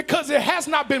because it has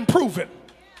not been proven.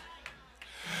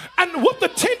 And what the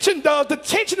tension does, the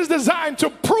tension is designed to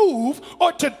prove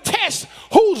or to test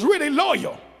who's really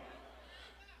loyal.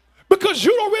 Because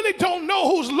you don't know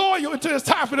who's loyal until it's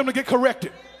time for them to get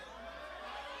corrected.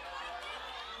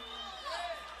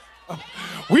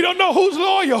 We don't know who's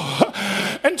loyal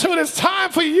until it's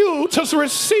time for you to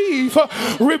receive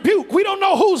rebuke. We don't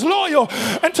know who's loyal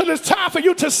until it's time for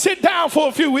you to sit down for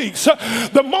a few weeks.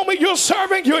 The moment you're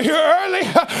serving, you're here early.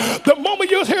 The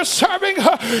moment you're here serving,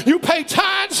 you pay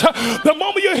tithes. The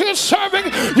moment you're here serving,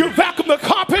 you vacuum the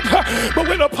carpet. But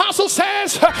when the apostle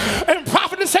says and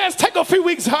prophetess says, take a few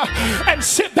weeks and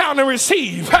sit down and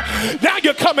receive. Now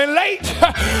you're coming late.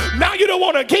 Now you don't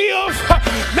want to give.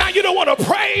 Now you don't want to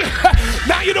pray.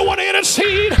 Now you don't want to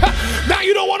intercede. Now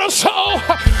you don't want to sow.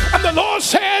 And the Lord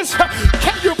says,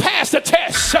 can you pass the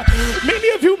test? Many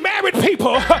of you married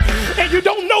people, and you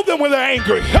don't know them when they're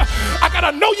angry. I got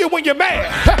to know you when you're mad.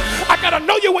 I got to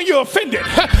know you when you're offended.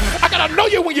 I got to know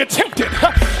you when you're tempted.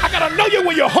 I got to know you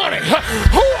when you're horny.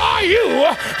 Who are you?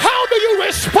 How do you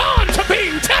respond to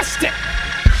being tested?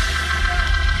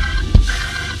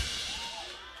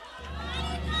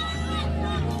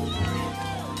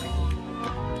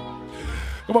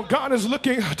 Come on, God is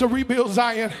looking to rebuild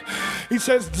Zion. He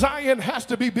says Zion has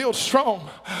to be built strong.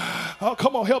 Oh,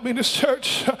 come on, help me in this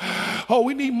church. Oh,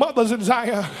 we need mothers in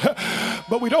Zion,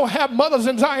 but we don't have mothers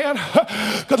in Zion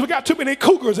because we got too many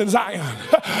cougars in Zion.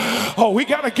 Oh, we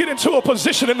got to get into a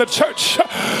position in the church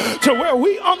to where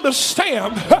we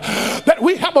understand that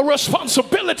we have a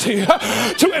responsibility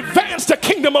to advance the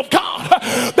kingdom of God,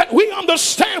 that we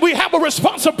understand we have a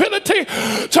responsibility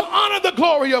to honor the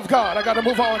glory of God. I got to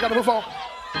move on. I got to move on.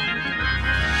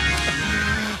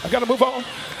 I got to move on.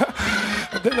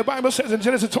 And then the Bible says in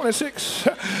Genesis 26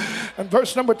 and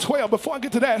verse number 12, before I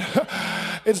get to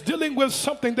that, it's dealing with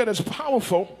something that is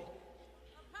powerful,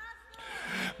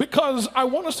 because I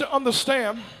want us to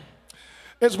understand,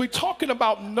 as we're talking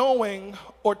about knowing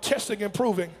or testing and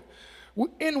proving,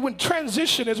 when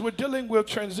transition, as we're dealing with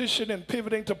transition and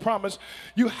pivoting to promise,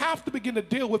 you have to begin to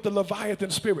deal with the Leviathan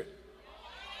spirit.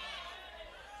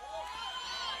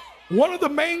 One of the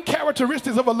main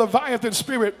characteristics of a Leviathan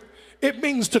spirit, it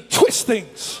means to twist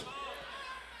things.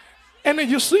 And then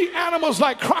you see animals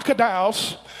like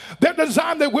crocodiles, they're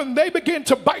designed that when they begin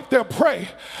to bite their prey,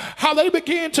 how they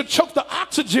begin to choke the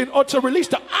oxygen or to release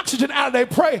the oxygen out of their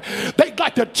prey, they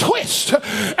like to twist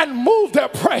and move their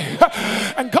prey.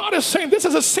 And God is saying this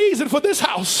is a season for this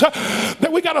house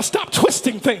that we got to stop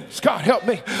twisting things. God help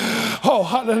me. Oh,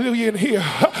 hallelujah in here.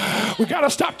 We got to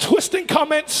stop twisting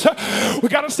comments. We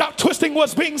got to stop twisting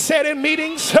what's being said in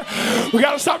meetings. We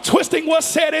got to stop twisting what's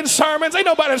said in sermons. Ain't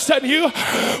nobody studying you.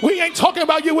 We ain't talking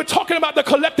about you. We're talking about the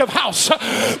collective house.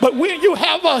 But when you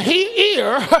have a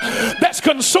ear that's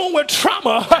consumed with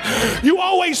trauma, you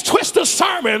always twist the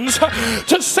sermons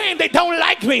to saying they don't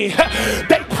like me.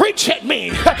 They preach at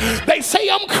me. They say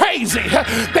I'm crazy.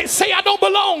 They say I don't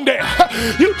belong there.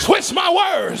 You twist my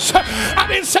words. I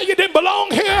didn't say you didn't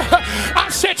belong here. I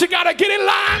said you got to get in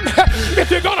line if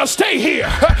you're going to stay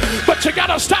here. But you got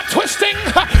to stop twisting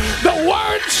the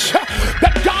words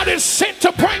that God is is sent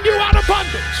to bring you out of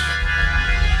bondage.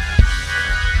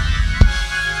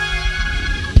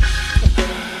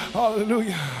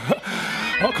 Hallelujah.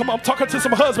 Oh, come on, I'm talking to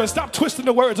some husbands. Stop twisting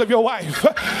the words of your wife.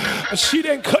 She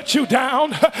didn't cut you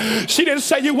down. She didn't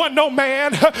say you weren't no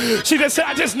man. She just said,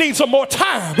 I just need some more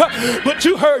time. But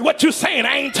you heard what you're saying.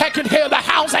 I ain't taking care of the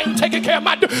house. I ain't taking care of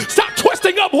my... Stop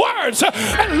twisting up words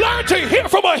and learn to hear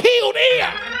from a healed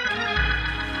ear.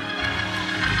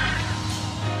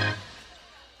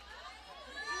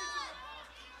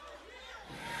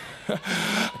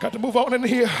 I got to move on in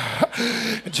here.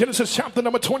 In Genesis chapter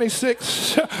number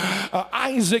 26,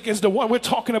 Isaac is the one we're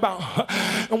talking about.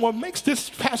 And what makes this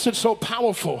passage so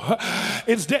powerful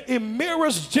is that it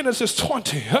mirrors Genesis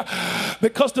 20,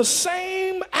 because the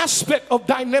same aspect of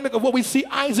dynamic of what we see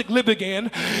Isaac living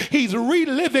in, he's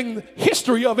reliving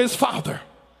history of his father.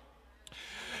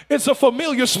 It's a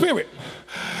familiar spirit.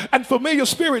 And familiar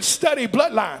spirits study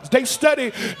bloodlines. They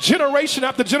study generation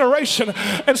after generation.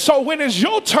 And so when it's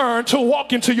your turn to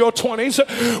walk into your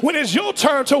 20s, when it's your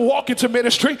turn to walk into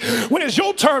ministry, when it's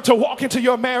your turn to walk into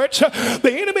your marriage,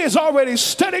 the enemy has already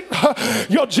studied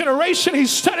your generation. He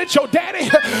studied your daddy.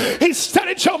 He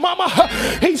studied your mama.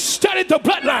 He studied the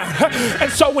bloodline. And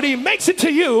so when he makes it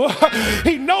to you,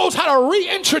 he knows how to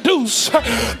reintroduce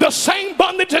the same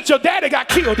bondage that your daddy got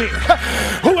killed in.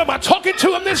 Who am I talking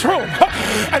to in this room?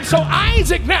 And so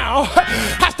Isaac now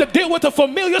has to deal with the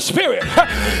familiar spirit.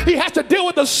 He has to deal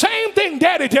with the same thing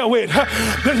daddy dealt with.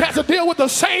 He has to deal with the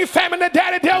same famine that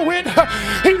daddy dealt with.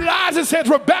 He lies and says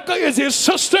Rebecca is his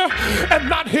sister and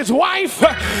not his wife.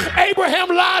 Abraham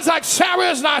lies like Sarah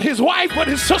is not his wife but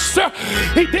his sister.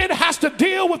 He then has to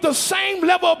deal with the same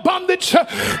level of bondage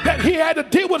that he had to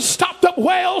deal with stopped up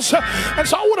wells. And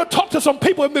so I want to talk to some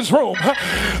people in this room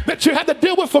that you have to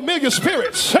deal with familiar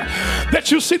spirits,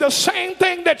 that you see the same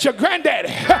thing that your granddaddy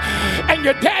and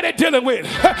your daddy dealing with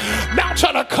now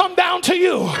trying to come down to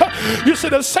you. You see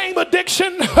the same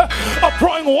addiction of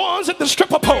throwing wands at the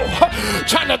stripper pole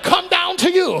trying to come down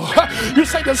to you. You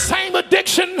say the same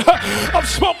addiction of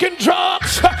smoking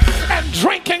drugs and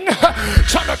drinking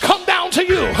trying to come down to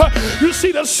you. You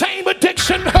see the same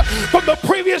addiction from the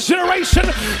previous generation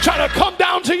trying to come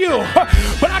down to you.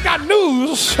 But I got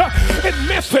news in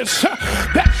Memphis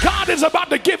that God is about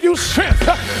to give you strength.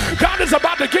 God is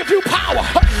about to give you power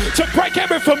to break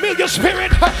every familiar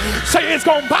spirit. Say it's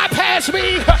going to bypass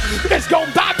me. It's going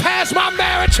to bypass my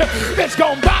marriage. It's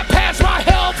going to bypass my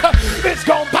health. It's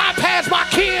going to bypass my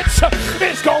kids.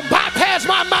 It's going to bypass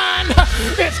my mind.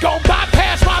 It's going to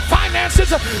bypass my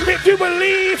finances. If you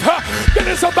believe that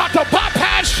it's about to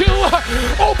bypass you,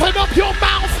 open up your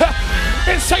mouth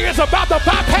and say it's about to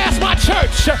bypass my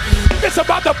church. It's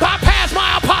about to bypass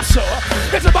my apostle.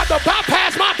 It's about to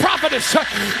bypass my prophetess.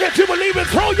 If you believe it,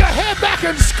 throw your head back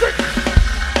and scream.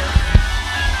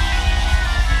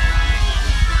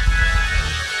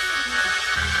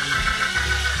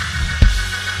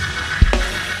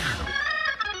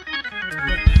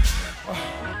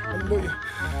 Hallelujah.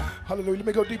 Hallelujah. Let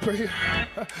me go deeper here.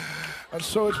 And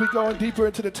so as we go deeper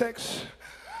into the text,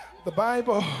 the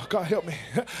Bible, God help me,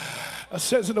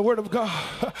 says in the Word of God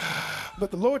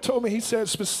that the Lord told me, he said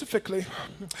specifically,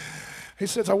 he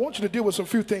says, I want you to deal with some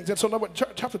few things. And so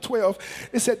chapter 12,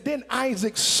 it said, then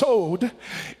Isaac sowed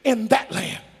in that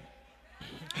land.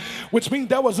 Which means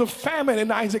there was a famine in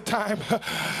Isaac's time,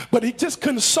 but he just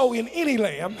couldn't sow in any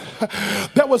land.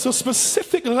 There was a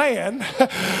specific land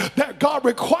that God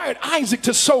required Isaac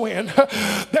to sow in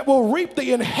that will reap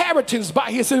the inheritance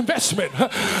by his investment.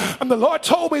 And the Lord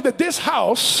told me that this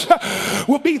house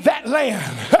will be that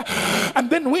land. And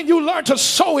then when you learn to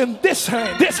sow in this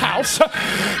house,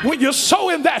 when you sow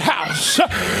in that house,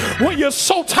 when you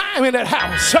sow time in that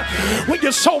house, when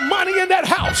you sow money in that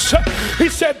house, he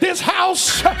said this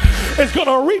house is going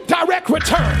to reap direct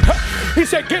return. He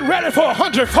said, get ready for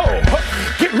 100-fold.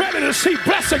 Get ready to see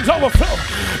blessings overflow.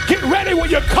 Get ready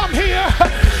when you come here,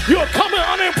 you're coming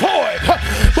unemployed.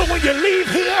 But when you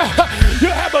leave here, you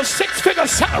have a 6-figure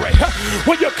salary.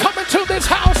 When you come into this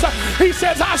house, he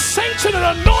says, I sanction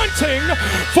an anointing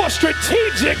for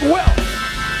strategic wealth.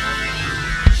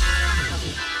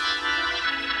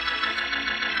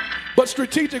 But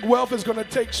strategic wealth is going to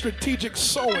take strategic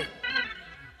sowing.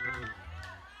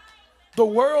 The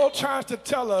world tries to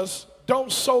tell us, don't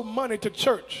sow money to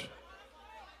church.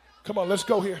 Come on, let's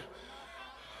go here.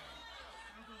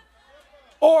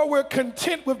 Or we're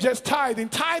content with just tithing.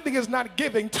 Tithing is not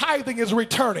giving, tithing is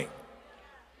returning.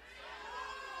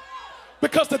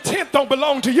 Because the tenth don't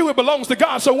belong to you, it belongs to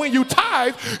God. So when you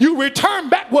tithe, you return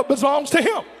back what belongs to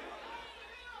him.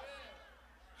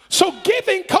 So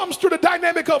giving comes through the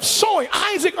dynamic of sowing.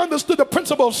 Isaac understood the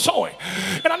principle of sowing.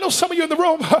 And I know some of you in the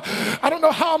room, I don't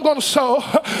know how I'm going to sow.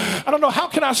 I don't know how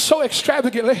can I sow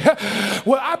extravagantly.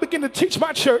 Well, I begin to teach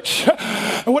my church.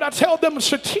 And what I tell them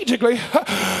strategically,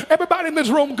 everybody in this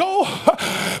room, go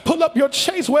pull up your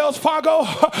Chase Wells Fargo,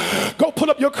 go pull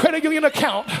up your credit union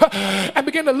account and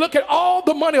begin to look at all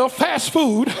the money of fast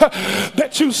food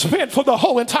that you spent for the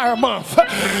whole entire month.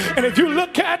 And if you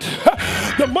look at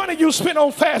the money you spent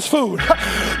on fast food,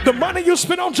 the money you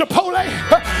spent on Chipotle,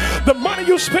 the money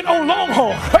you spent on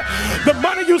Longhorn, the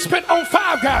money you spent on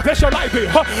Five Guys, that's your light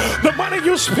bill, the money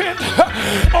you spent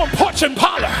on Porch and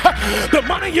Parlor, the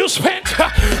money you spent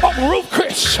on Ruth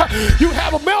Chris, you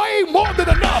have way more than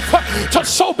enough to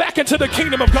sow back into the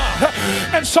kingdom of God.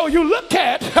 And so you look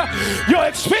at your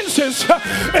expenses.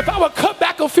 If I would cut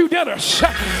back a few dinners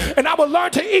and I would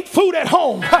learn to eat food at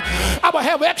home, I would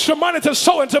have extra money to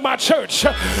sow into my church.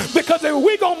 Because if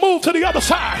we're going to move to the other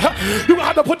side, you're going to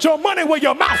have to put your money where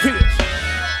your mouth is.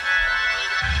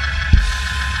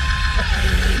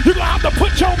 You're going to have to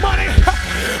put your money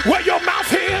where your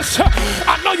mouth is.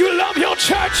 I know you love your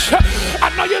church.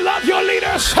 I know you love your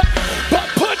leaders. But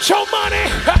put your money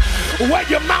where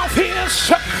your mouth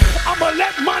is. I'm going to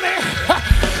let money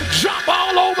drop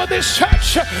all over this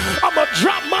church. I'm going to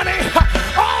drop money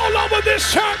all over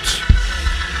this church.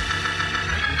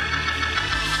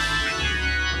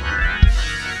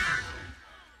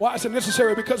 Why is it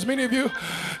necessary? Because many of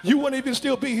you wouldn't even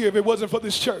still be here if it wasn't for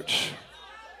this church.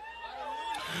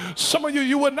 Some of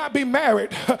you would not be married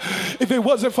if it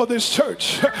wasn't for this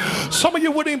church. Some of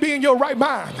you wouldn't be in your right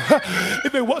mind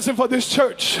if it wasn't for this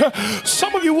church.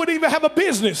 Some of you wouldn't even have a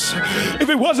business if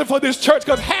it wasn't for this church,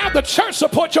 because have the church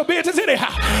support your business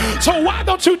anyhow. So why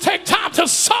don't you take time to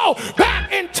sow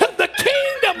back into the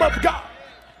kingdom of God?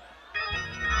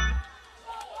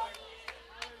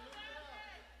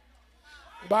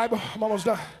 The Bible, I'm almost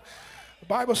done. The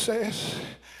Bible says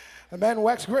a man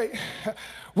waxed great,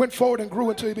 went forward and grew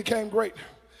until he became great.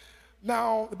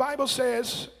 Now, the Bible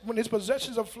says, when his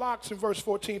possessions of flocks, in verse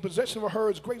 14, possession of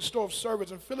herds, great store of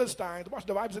servants, and Philistines, watch,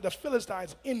 the Bible said the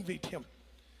Philistines envied him.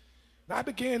 And I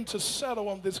began to settle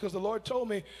on this because the Lord told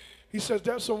me, he says,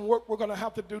 there's some work we're going to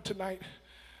have to do tonight.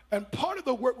 And part of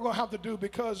the work we're going to have to do,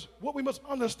 because what we must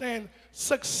understand,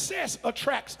 success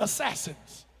attracts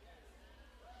assassins.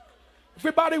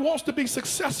 Everybody wants to be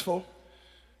successful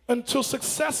until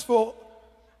successful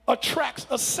attracts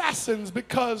assassins,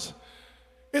 because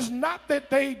it's not that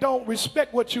they don't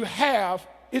respect what you have,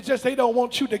 it's just they don't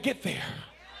want you to get there.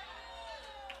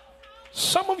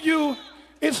 Some of you,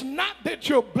 it's not that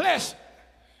you're blessed,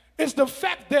 it's the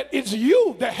fact that it's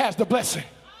you that has the blessing.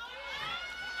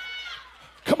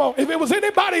 Come on, if it was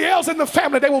anybody else in the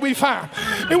family, they will be fine.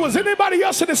 If it was anybody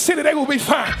else in the city, they will be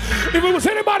fine. If it was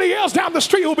anybody else down the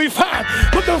street, it will be fine.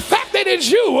 But the fact that it's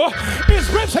you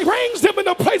brings them in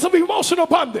a place of emotional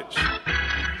bondage.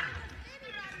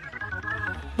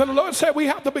 Then the Lord said we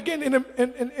have to begin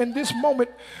in this moment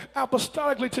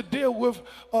apostolically to deal with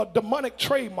demonic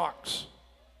trademarks.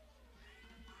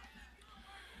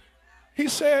 He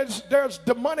says there's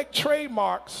demonic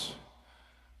trademarks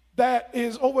that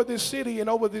is over this city and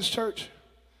over this church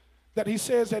that he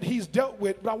says that he's dealt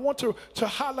with. But I want to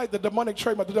highlight the demonic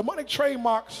trademark. The demonic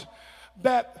trademarks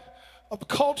that of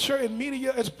culture and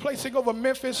media is placing over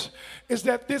Memphis is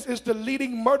that this is the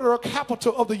leading murderer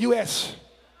capital of the U.S.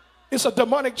 It's a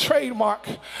demonic trademark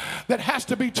that has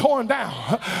to be torn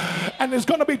down. And it's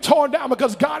going to be torn down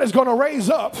because God is going to raise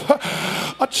up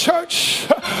a church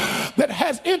that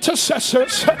has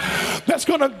intercessors that's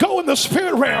going to go in the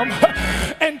spirit realm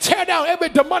and tear down every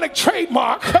demonic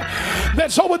trademark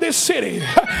that's over this city.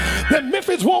 That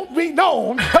Memphis won't be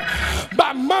known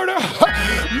by murder.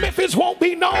 Memphis won't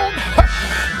be known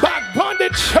by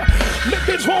bondage.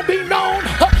 Memphis won't be known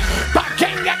by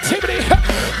gang activity.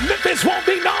 Memphis won't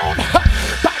be known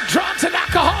by drugs and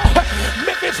alcohol.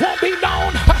 Memphis won't be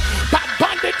known by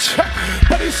bondage.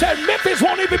 But he said Memphis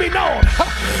won't even be known.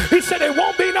 He said it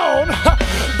won't be known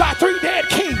by 3 dead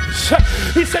kings.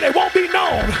 He said it won't be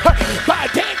known by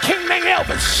a dead king named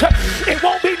Elvis. It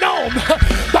won't be known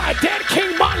by a dead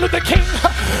king Martin Luther King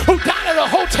who died at a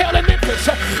hotel in Memphis.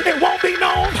 It won't be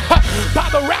known by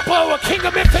the rapper or king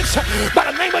of Memphis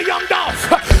by the name of Young Dolph.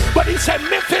 But he said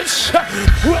Memphis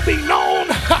will be known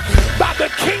by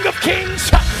the King of Kings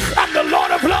and the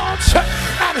Lord of Lords,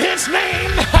 and his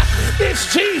name is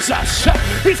Jesus.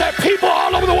 He said people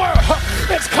all over the world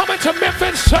is coming to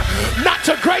Memphis, not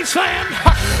to Graceland,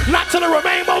 not to the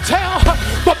Remain Motel,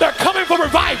 but they're coming for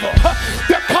revival.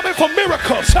 They're coming for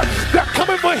miracles. They're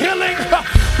coming for healing.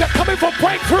 They're coming for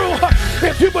breakthrough.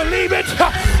 If you believe it,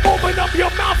 open up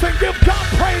your mouth and give God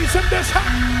praise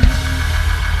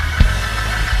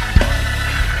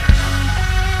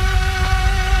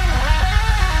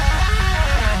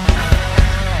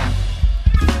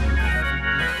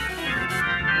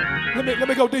Let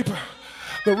me go deeper.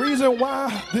 The reason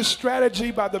why this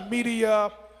strategy by the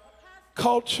media,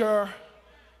 culture,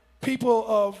 people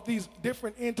of these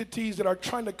different entities that are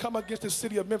trying to come against the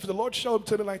city of Memphis, the Lord showed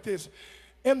to me like this.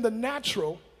 In the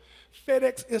natural,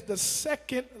 FedEx is the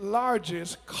second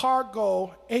largest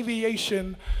cargo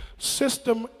aviation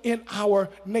system in our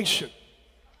nation.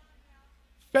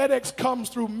 FedEx comes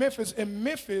through Memphis, and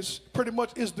Memphis pretty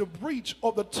much is the breach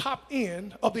of the top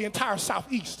end of the entire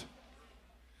Southeast.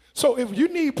 So if you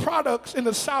need products in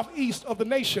the southeast of the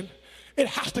nation, it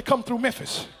has to come through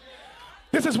Memphis.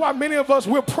 This is why many of us,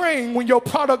 we're praying when your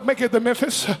product make it to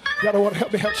Memphis. Y'all don't want to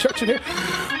help me have church in here?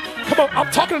 Come on,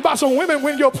 I'm talking about some women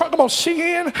when your product, come on,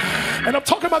 Shein, and I'm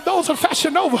talking about those of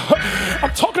Fashion Nova.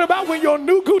 I'm talking about when your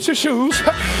new Gucci shoes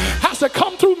has to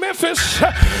come through Memphis.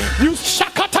 You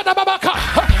shakatadababaka,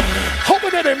 hoping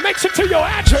that it makes it to your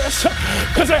address,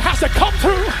 because it has to come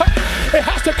through. It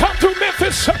has to come through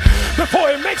Memphis before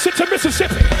it makes it to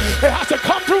Mississippi. It has to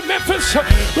come through Memphis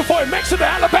before it makes it to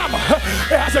Alabama.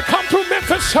 It has to come through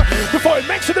Memphis before it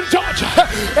makes it to Georgia.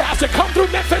 It has to come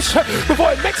through Memphis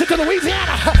before it makes it to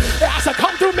Louisiana. It has to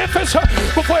come through Memphis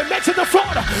before it makes it to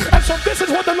Florida. And so this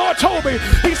is what the Lord told me.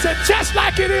 He said, just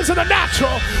like it is in the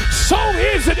natural, so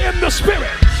is it in the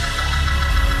spirit.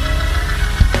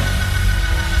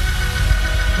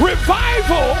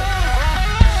 Revival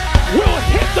will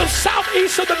hit the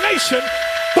southeast of the nation,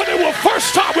 but it will first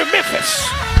start with Memphis.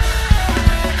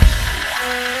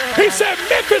 He said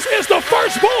Memphis is the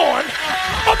firstborn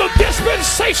of the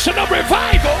dispensation of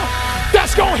revival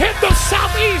that's going to hit the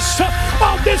southeast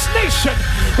of this nation.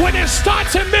 When it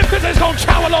starts in Memphis, it's going to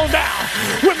travel on down.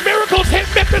 When miracles hit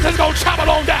Memphis, it's going to travel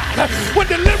on down. When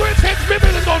deliverance hits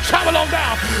Memphis, it's going to travel on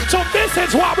down. So this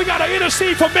is why we got to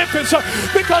intercede for Memphis,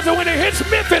 because when it hits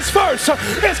Memphis first,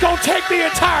 it's going to take the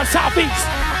entire southeast.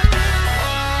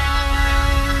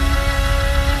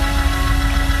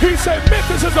 He said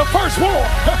Memphis is the first war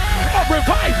of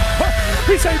revival.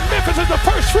 He said Memphis is the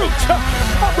first fruit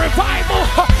of revival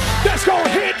that's going to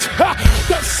hit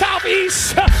the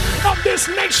southeast of this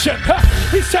nation.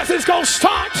 He says it's going to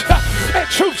start at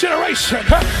Truth Generation.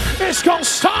 It's going to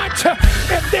start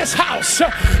in this house.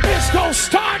 It's going to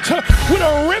start with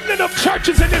a remnant of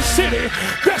churches in this city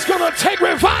that's going to take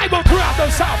revival throughout the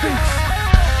southeast.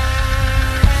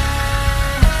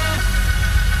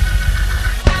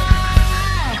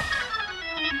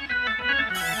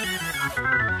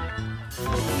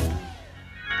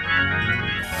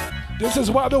 This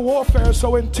is why the warfare is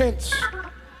so intense.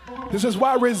 This is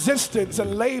why resistance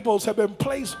and labels have been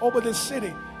placed over this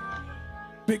city.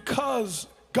 Because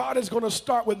God is going to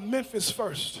start with Memphis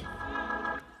first.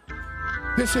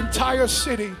 This entire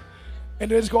city,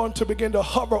 and it is going to begin to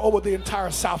hover over the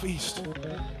entire southeast.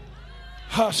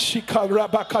 Now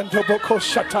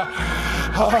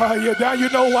you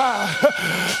know why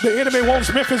the enemy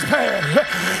wants Memphis bad.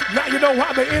 Now you know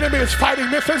why the enemy is fighting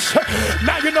Memphis.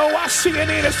 Now you know why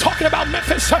CNN is talking about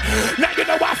Memphis. Now you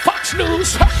know why Fox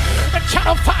News and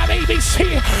Channel 5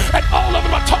 ABC and all of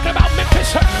them are talking about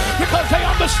Memphis, because they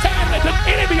understand that the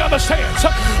enemy understands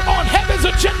on heaven's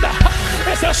agenda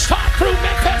is to start through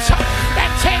Memphis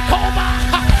and take over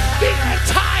the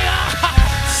entire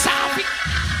Southeast.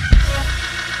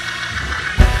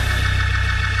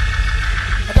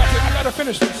 I gotta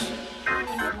finish this.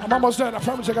 I'm almost done. I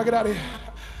promise you I gotta get out of here.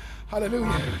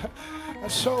 Hallelujah.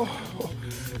 And so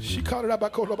she called it up.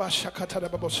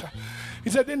 He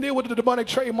said, didn't deal with the demonic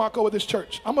trademark over this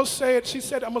church. I'm gonna say it. She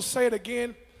said, I'm gonna say it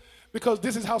again, because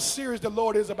this is how serious the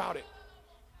Lord is about it.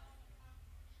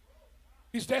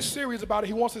 He's that serious about it.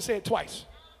 He wants to say it twice.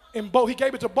 In both, he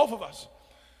gave it to both of us.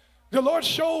 The Lord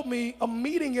showed me a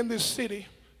meeting in this city,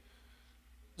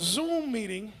 Zoom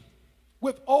meeting,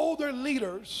 with older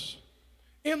leaders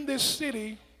in this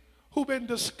city who've been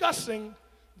discussing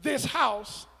this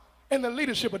house and the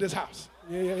leadership of this house.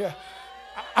 Yeah.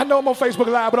 I know I'm on Facebook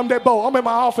Live, but I'm that bold. I'm in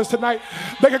my office tonight.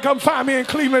 They can come find me in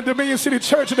Cleveland, Dominion City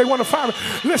Church, if they want to find me.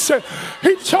 Listen,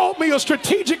 he told me a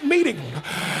strategic meeting.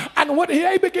 And when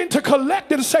they begin to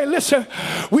collect and say, listen,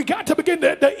 we got to begin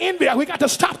to envy. We got to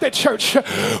stop that church.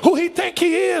 Who he think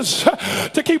he is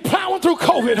to keep plowing through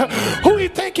COVID. Who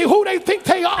they think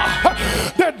they are.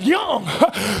 They're young.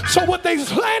 So what they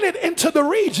planted into the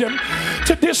region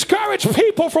to discourage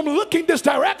people from looking this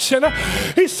direction,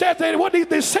 he said that what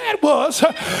they said was,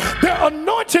 they're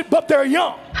anointed, but they're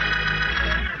young.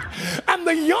 And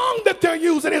the young that they're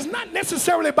using is not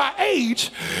necessarily by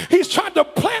age. He's trying to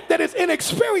plant that is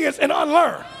inexperienced and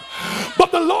unlearned.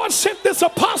 But the Lord sent this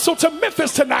apostle to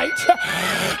Memphis tonight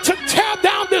to tear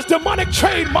down this demonic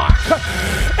trademark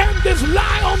and this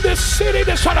lie on this city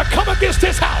that's trying to come against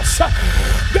this house.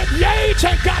 That the age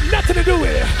ain't got nothing to do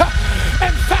with it.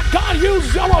 In fact, God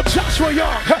used Joshua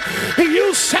Young. He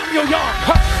used Samuel Young.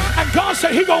 And God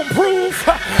said he gonna prove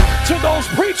to those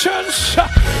preachers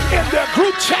in their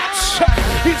group chats.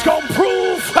 He's gonna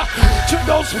prove to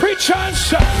those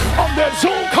preachers on their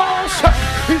Zoom calls.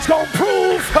 He's gonna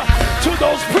prove to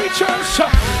those preachers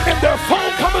in their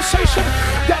phone conversation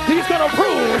that he's gonna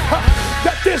prove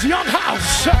that this young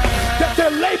house, that their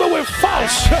labor with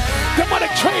false demonic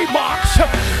trademarks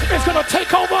is gonna take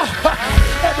over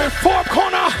every four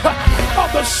corner of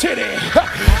the city.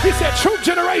 He said, true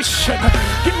generation,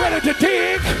 get ready to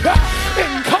dig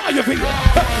in Collierville,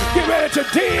 get ready to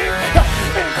dig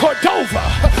in Cordova,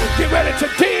 get ready to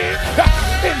dig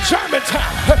in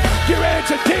Germantown, get ready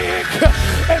to dig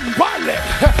in Bartlett,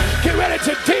 get ready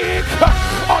to dig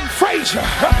on Fraser,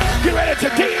 get ready to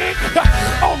dig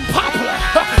on Poplar,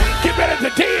 get ready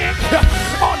to dig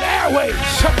on Airways,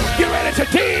 get ready to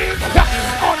dig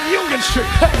on Union Street,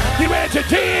 get ready to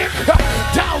dig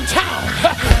downtown,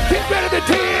 get ready to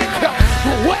dig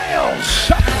wells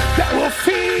that will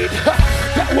feed,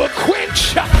 that will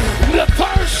quench the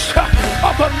thirst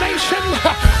of a nation,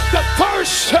 the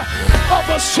thirst of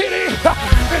a city.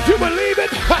 If you believe it,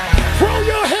 throw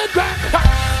your head back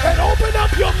and open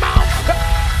up your mouth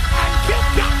and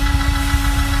give God.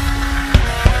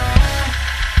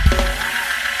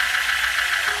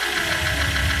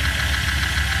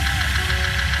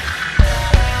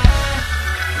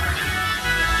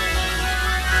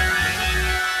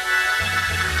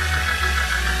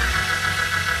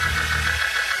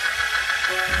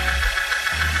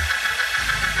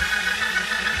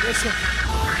 Listen,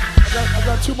 I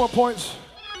got 2 more points,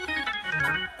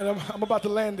 and I'm about to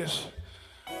land this.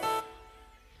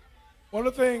 One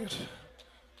of the things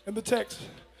in the text,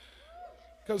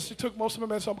 because she took most of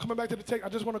my so I'm coming back to the text. I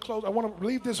just want to close. I want to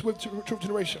leave this with Truth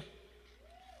Generation.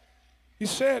 He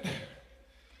said,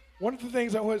 one of the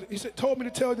things he said, told me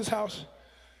to tell this house,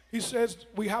 he says,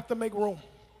 we have to make room.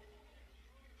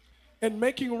 And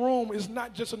making room is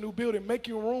not just a new building.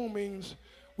 Making room means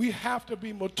we have to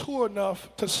be mature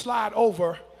enough to slide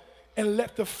over and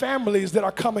let the families that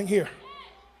are coming here.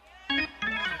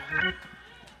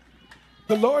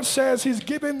 The Lord says he's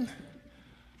given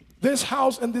this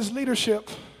house and this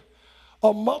leadership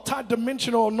a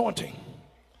multi-dimensional anointing.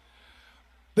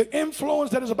 The influence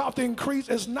that is about to increase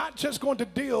is not just going to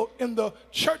deal in the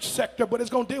church sector, but it's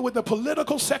going to deal with the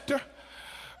political sector.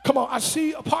 Come on, I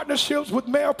see partnerships with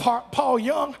Mayor Paul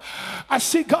Young. I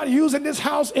see God using this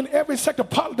house in every sector,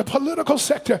 the political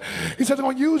sector. He says, I'm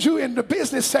going to use you in the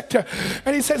business sector.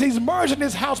 And he says he's merging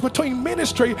this house between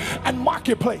ministry and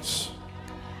marketplace.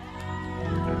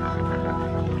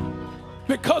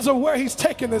 Because of where he's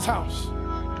taking this house.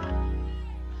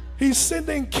 He's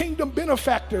sending kingdom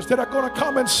benefactors that are going to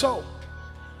come and sow.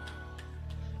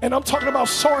 And I'm talking about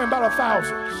sowing by the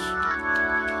thousands.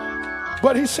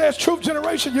 But he says, Truth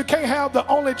Generation, you can't have the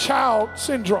only child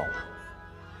syndrome.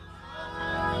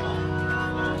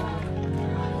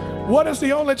 What is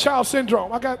the only child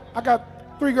syndrome? I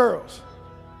got 3 girls.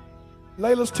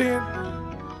 Layla's 10,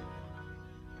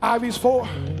 Ivy's 4,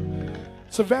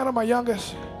 Savannah, my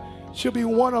youngest, she'll be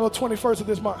 1 on the 21st of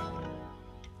this month.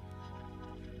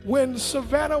 When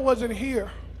Savannah wasn't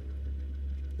here,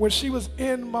 when she was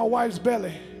in my wife's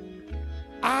belly,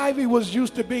 Ivy was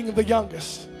used to being the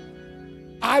youngest.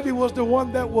 Ivy was the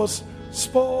one that was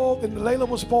spoiled, and Layla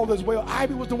was spoiled as well.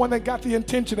 Ivy was the one that got the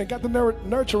attention and got the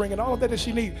nurturing and all of that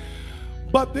she needed.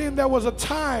 But then there was a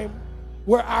time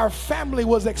where our family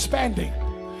was expanding.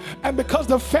 And because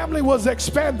the family was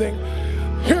expanding,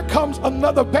 here comes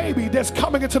another baby that's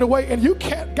coming into the way, and you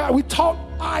can't, God, we taught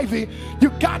Ivy, you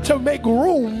got to make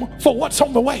room for what's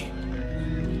on the way.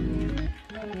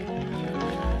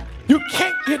 You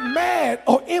can't get mad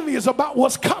or envious about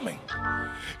what's coming.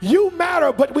 You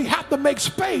matter, but we have to make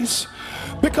space,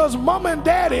 because mama and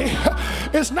daddy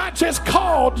is not just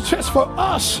called just for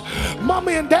us.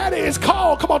 Mommy and daddy is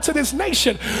called, come on, to this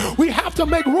nation. We have to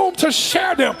make room to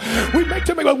share them. We make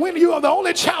them, but when you are the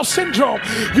only child syndrome,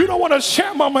 you don't want to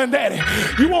share mama and daddy.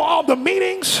 You want all the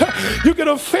meetings. You get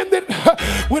offended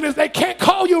when they can't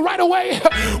call you right away,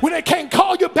 when they can't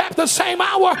call you back the same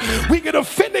hour. We get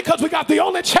offended because we got the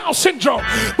only child syndrome.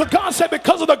 But God said,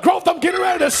 because of the growth I'm getting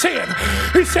ready to send,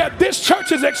 he said, this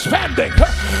church is expanding.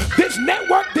 This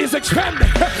network is expanding.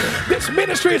 This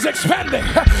ministry is expanding.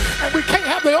 And we can't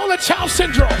have the only child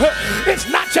syndrome. It's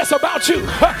not just about you.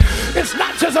 It's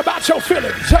not just about your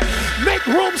feelings. Make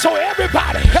room so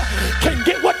everybody can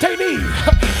get what they need.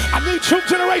 I need Truth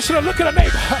Generation to look at a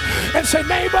neighbor and say,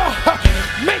 neighbor,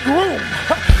 make room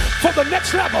for the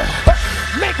next level.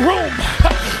 Make room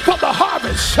for the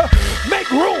harvest. Make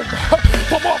room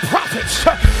for more prophets.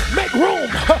 Make room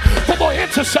for more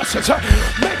intercessors.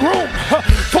 Make room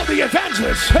for the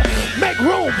evangelists. Make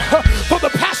room for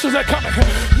the pastors that are coming.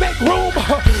 Make room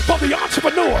for the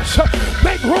entrepreneurs.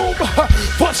 Make room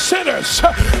for sinners.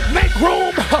 Make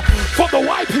room for the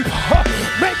white people.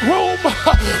 Make room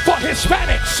for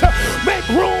Hispanics. Make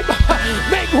room.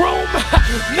 Make room.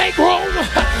 Make room.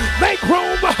 Make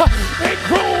room. Make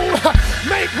room.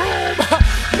 Make room.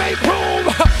 Make room.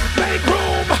 Make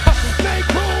room. Make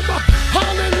room.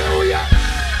 Hallelujah.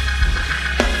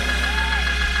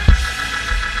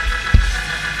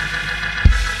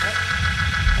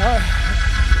 All right.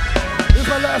 Here's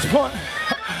my last point.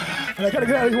 And I got to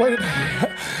get out of your way today.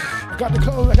 I got to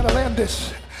close. I got to land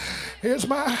this. Here's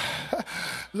my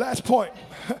last point.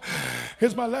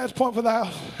 Here's my last point for the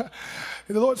house.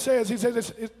 The Lord says, he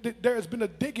says there has been a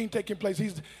digging taking place.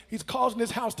 He's causing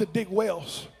this house to dig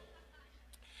wells.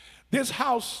 This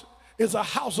house is a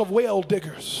house of well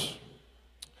diggers.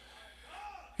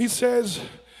 He says,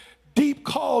 deep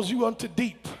calls you unto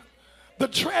deep. The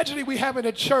tragedy we have in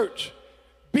the church,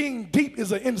 being deep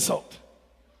is an insult.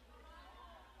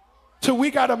 So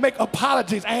we got to make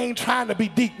apologies. I ain't trying to be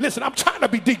deep. Listen, I'm trying to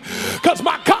be deep because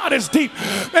my God is deep.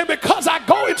 And because I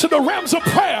go into the realms of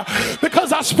prayer,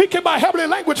 because I speak in my heavenly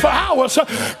language for hours,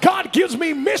 God gives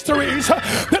me mysteries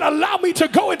that allow me to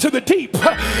go into the deep.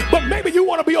 But maybe you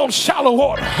want to be on shallow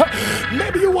water.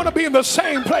 Maybe you want to be in the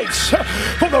same place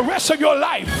for the rest of your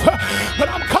life. But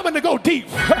I'm coming to go deep.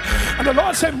 And the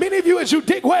Lord said, many of you, as you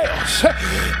dig wells,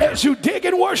 as you dig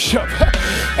in worship,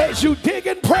 as you dig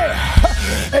in prayer,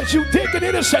 as you dig in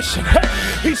intercession,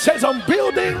 he says, I'm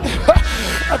building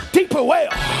a deeper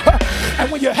well. And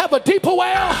when you have a deeper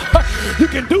well, you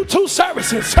can do 2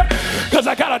 services because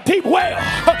I got a deep well.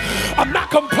 I'm not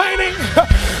complaining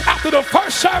after the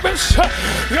first service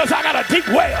because I got a deep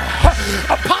well.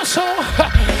 Apostle,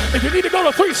 if you need to go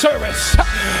to 3 service,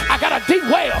 I got a deep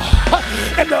well.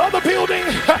 In the other building,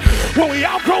 when we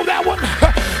outgrow that one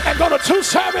and go to 2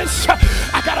 service,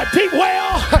 I got a deep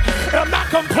well. And I'm not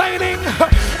complaining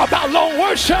about long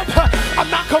worship. I'm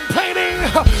not complaining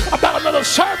about another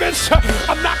service.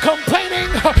 I'm not complaining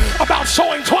about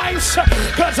sowing twice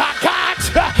because I got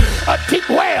a deep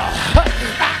well.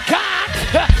 I got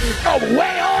a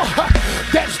well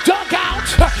that's dug out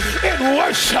in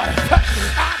worship.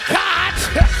 I got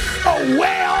a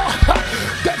well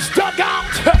that's dug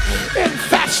out in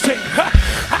fasting.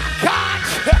 I got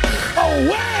a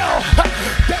well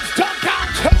that's dug out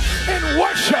in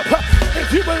worship.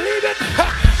 If you believe it,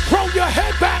 throw your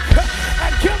head back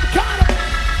and give God a...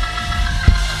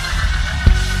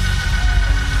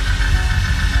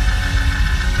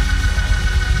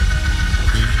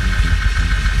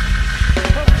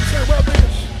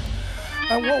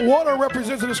 And what water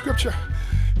represents in the scripture,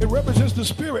 it represents the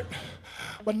spirit,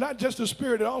 but not just the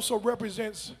spirit, it also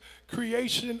represents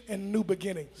creation and new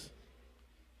beginnings.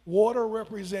 Water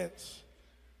represents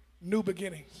new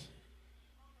beginnings.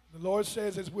 The Lord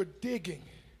says as we're digging,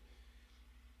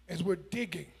 it's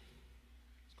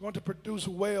going to produce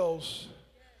wells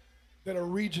that a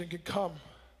region can come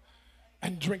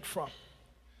and drink from.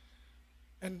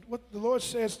 And what the Lord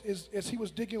says is, as he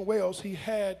was digging wells, he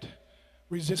had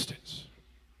resistance.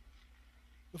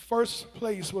 The first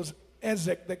place was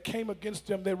Ezek that came against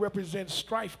them that represents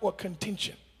strife or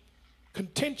contention.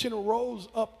 Contention rose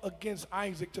up against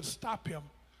Isaac to stop him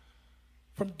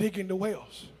from digging the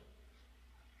wells.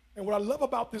 And what I love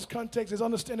about this context is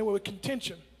understanding with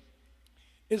contention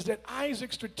is that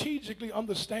Isaac strategically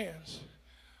understands.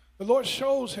 The Lord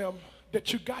shows him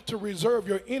that you got to reserve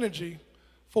your energy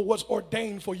for what's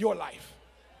ordained for your life.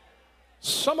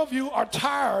 Some of you are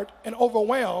tired and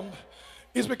overwhelmed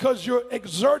is because you're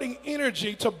exerting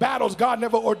energy to battles God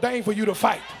never ordained for you to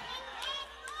fight.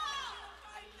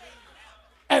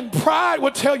 And pride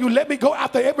would tell you, let me go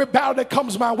after every battle that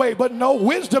comes my way. But no,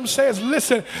 wisdom says,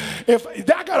 listen, if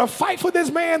I got to fight for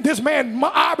this man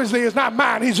obviously is not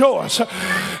mine, he's yours.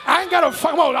 I ain't got to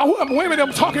fight. Come on, women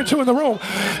I'm talking to in the room.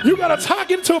 You got to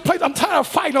get into a place, I'm tired of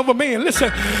fighting over men. Listen,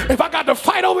 if I got to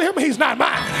fight over him, he's not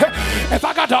mine. If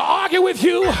I got to argue with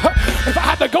you, if I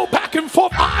had to go back and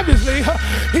forth, obviously,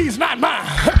 he's not mine.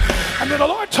 And then the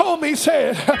Lord told me, he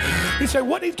said,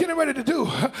 what he's getting ready to do,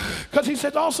 because he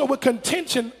said also with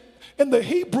contention in the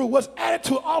Hebrew, what's added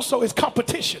to also is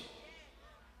competition.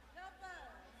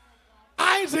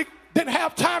 Isaac didn't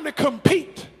have time to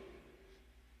compete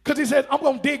because he said, I'm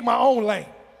going to dig my own lane.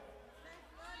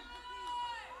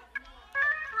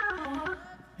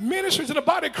 Ministries in the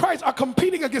body of Christ are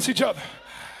competing against each other.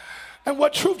 And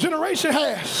what Truth Generation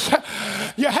has,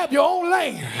 you have your own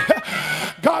lane.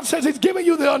 God says he's giving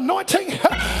you the anointing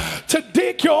to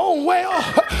dig your own well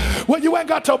where you ain't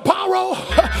got to borrow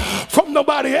from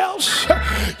nobody else.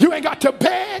 You ain't got to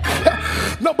beg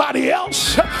nobody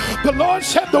else. The Lord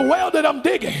said the well that I'm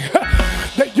digging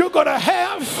that you're going to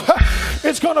have,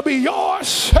 it's going to be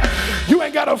yours. You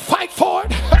ain't got to fight for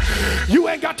it. You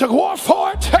ain't got to war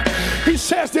for it. He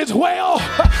says this well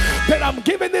that I'm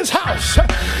giving this house.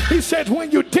 He says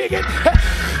when you dig it,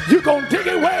 you're going to dig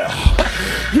it well.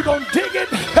 You're going to dig it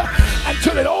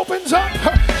until it opens up.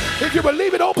 If you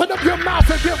believe it, open up your mouth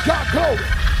and give God glory.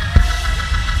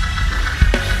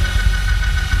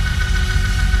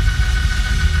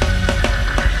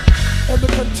 And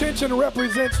the contention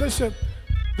represents, listen,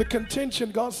 the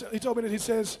contention, God said, he told me that he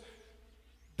says,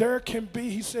 there can be,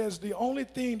 he says, the only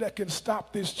thing that can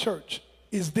stop this church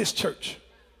is this church.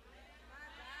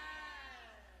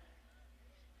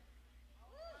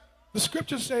 The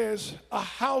scripture says a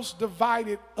house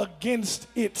divided against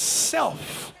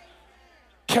itself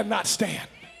cannot stand.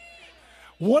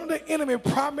 One of the enemy's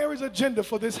primary agenda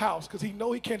for this house, because he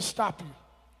know he can't stop you.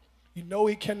 You know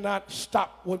he cannot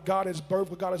stop what God has birthed,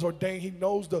 what God has ordained. He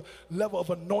knows the level of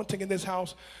anointing in this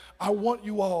house. I want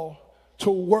you all to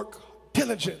work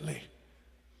diligently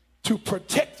to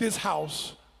protect this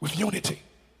house with unity.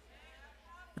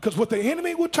 Because what the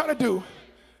enemy will try to do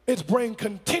is bring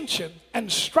contention and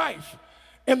strife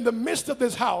in the midst of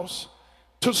this house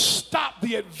to stop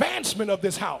the advancement of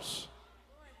this house.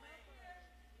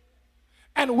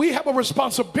 And we have a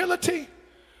responsibility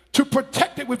to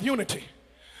protect it with unity.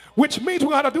 Which means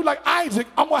we're going to do like Isaac.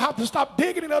 I'm going to have to stop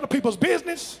digging in other people's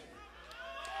business.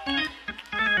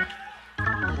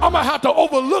 I'm going to have to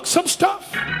overlook some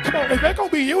stuff. Come on, if there's going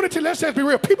to be unity, let's just be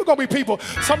real. People going to be people.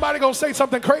 Somebody going to say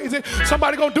something crazy.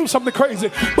 Somebody going to do something crazy.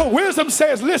 But wisdom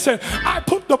says, listen, I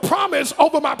put the promise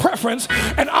over my preference,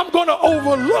 and I'm going to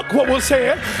overlook what was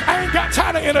said. I ain't got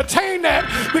time to entertain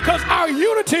that because our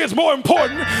unity is more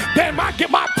important than my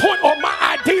point or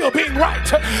my idea being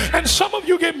right. And some of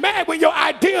you get mad when your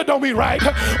idea don't be right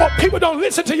or people don't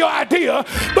listen to your idea,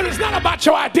 but it's not about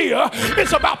your idea.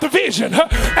 It's about the vision.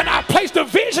 And I place the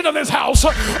vision of this house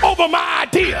over my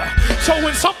idea. So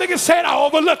when something is said, I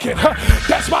overlook it.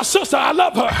 That's my sister, I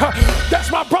love her.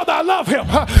 That's my brother, I love him.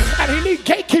 And he needs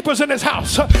gatekeepers in his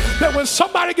house. That when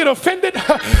somebody get offended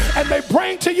and they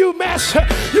bring to you mess,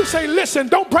 you say, listen,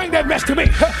 don't bring that mess to me.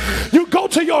 You go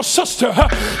to your sister.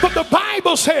 But the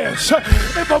Bible says,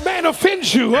 if a man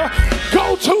offends you,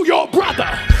 go to your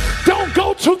brother. Don't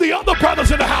go to the other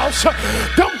brothers in the house.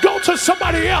 Don't go to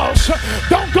somebody else.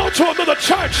 Don't go to another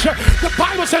church. The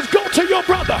Bible says go to your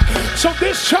brother. So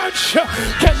this church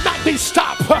cannot be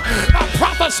stopped. I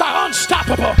prophesy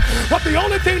unstoppable. But the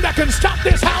only thing that can stop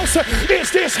this house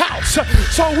is this house.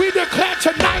 So we declare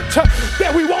tonight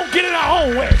that we won't get in our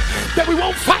own way, that we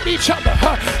won't fight each other,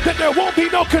 that there won't be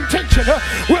no contention.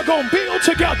 We're going to build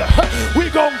together.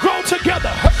 We're going to grow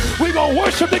together. We're going to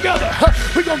worship together.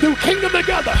 We're going to do kingdom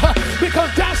together. Because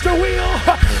that's the will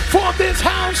for this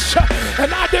house.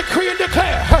 And I decree and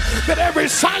declare that every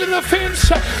silent offense,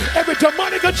 every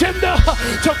demonic agenda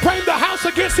to bring the house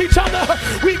against each other,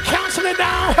 we cancel it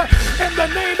now in the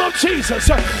name of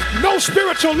Jesus. No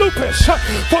spiritual lupus,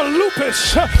 for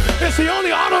lupus is the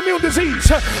only autoimmune disease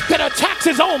that attacks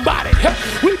his own body.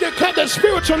 We declare that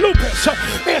spiritual lupus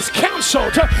is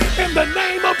canceled in the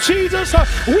name of Jesus.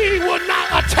 We will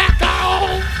not attack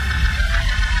our own.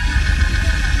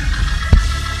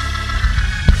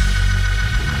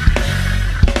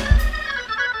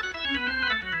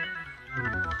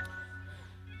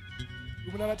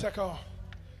 We will not attack all.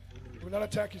 We will not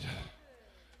attack each other.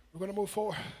 We're going to move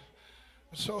forward.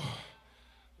 And so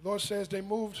the Lord says they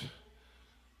moved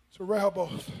to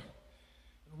Rehoboth.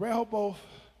 And Rehoboth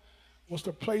was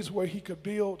the place where he could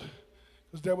build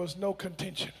because there was no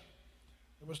contention.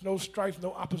 There was no strife,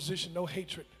 no opposition, no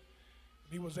hatred.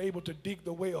 And he was able to dig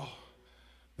the well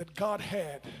that God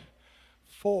had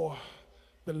for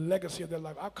the legacy of their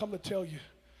life. I've come to tell you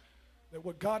that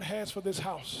what God has for this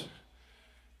house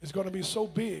is going to be so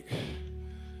big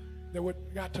that we've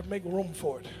got to make room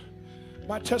for it.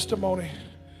 My testimony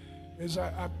is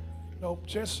I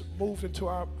just moved into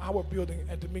our building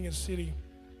at Dominion City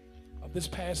this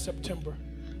past September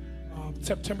of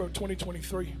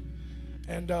 2023.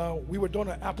 And we were doing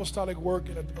an apostolic work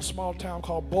in a small town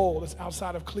called Bull. That's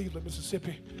outside of Cleveland,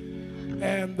 Mississippi.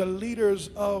 And the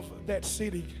leaders of that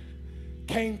city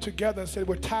came together and said,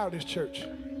 we're tired of this church.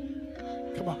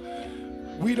 Come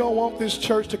on. We don't want this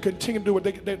church to continue to do what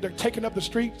they're taking up the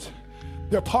streets.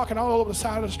 They're parking all over the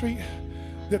side of the street.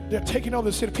 They're taking over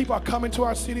the city. People are coming to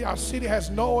our city. Our city has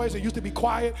noise. It used to be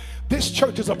quiet. This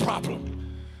church is a problem.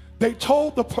 They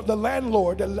told the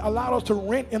landlord that allowed us to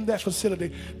rent in that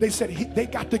facility, they said they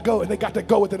got to go, and they got to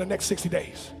go within the next 60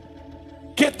 days.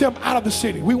 Get them out of the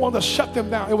city. We want to shut them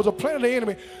down. It was a plan of the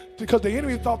enemy because the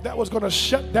enemy thought that was going to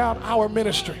shut down our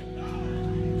ministry.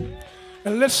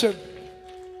 And listen,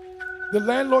 the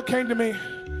landlord came to me.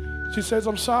 She says,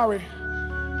 I'm sorry,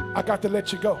 I got to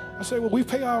let you go. I said, well, we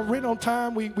pay our rent on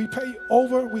time. We pay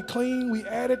over, we clean, we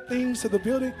added things to the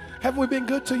building. Haven't we been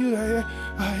good to you?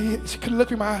 She couldn't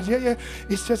look in my eyes. Yeah.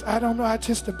 It's just, I don't know. I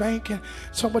just, the bank and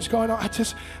so much going on.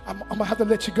 I'm going to have to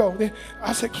let you go. Then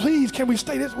I said, please, can we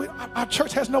stay this? Our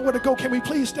church has nowhere to go. Can we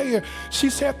please stay here? She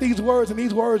said these words, and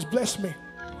these words blessed me.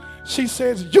 She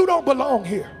says, you don't belong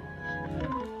here.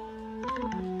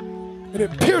 And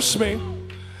it pierced me.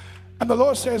 And the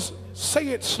Lord says, say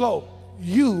it slow.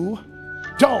 You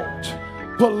don't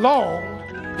belong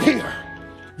here.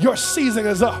 Your season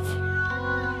is up.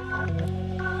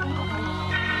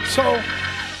 So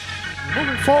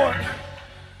moving forward,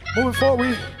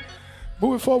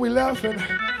 we left, and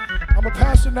I'm a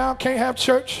pastor now. Can't have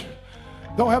church.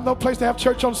 Don't have no place to have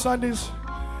church on Sundays.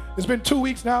 It's been 2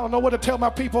 weeks now. I don't know what to tell my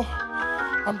people.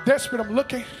 I'm desperate. I'm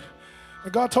looking.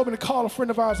 And God told me to call a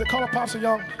friend of ours. They call Apostle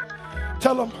Young.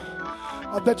 Tell him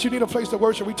that you need a place to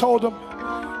worship. We told him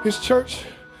his church,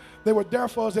 they were there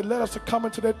for us. They led us to come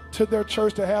into their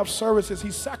church to have services.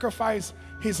 He sacrificed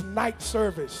his night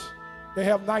service. They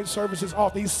have night services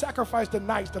off. He sacrificed the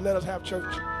nights to let us have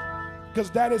church, because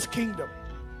that is kingdom.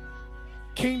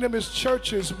 Kingdom is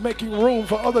churches making room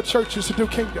for other churches to do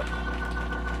kingdom.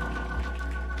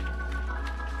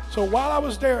 So while I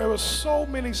was there was so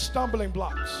many stumbling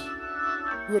blocks.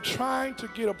 We were trying to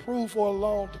get approved for a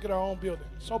loan to get our own building.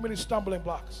 So many stumbling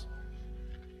blocks.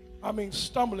 I mean,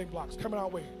 stumbling blocks coming our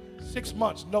way. 6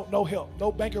 months, no help.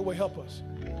 No banker will help us.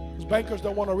 Because bankers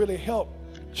don't want to really help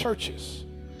churches.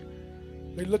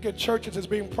 They look at churches as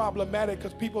being problematic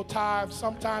because people tithe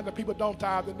sometimes, and people don't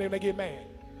tithe, and then they get mad.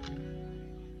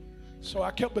 So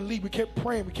I kept believing, we kept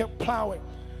praying, we kept plowing.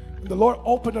 And the Lord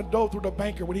opened the door through the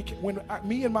banker. When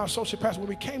me and my associate pastor, when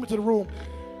we came into the room,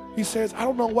 he says, I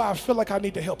don't know why I feel like I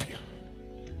need to help you.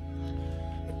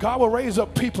 And God will raise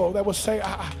up people that will say,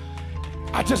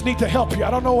 I just need to help you.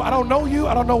 I don't know you,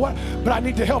 I don't know what, but I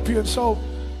need to help you. And so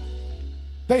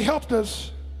they helped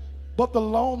us, but the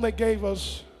loan they gave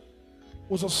us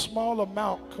was a small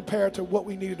amount compared to what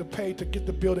we needed to pay to get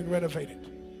the building renovated.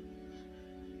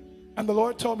 And the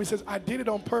Lord told me, he says, I did it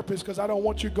on purpose because I don't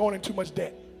want you going in too much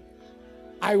debt.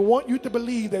 I want you to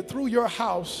believe that through your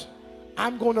house,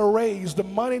 I'm going to raise the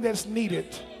money that's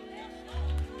needed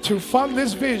to fund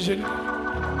this vision,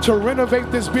 to renovate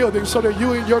this building so that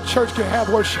you and your church can have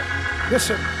worship.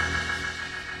 Listen,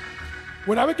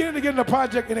 when I began to get in the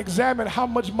project and examine how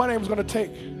much money it was going to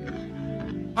take,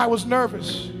 I was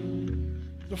nervous,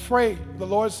 afraid. The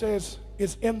Lord says,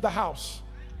 it's in the house.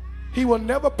 He will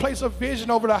never place a vision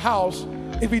over the house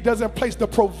if he doesn't place the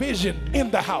provision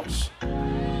in the house.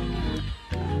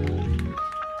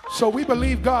 So we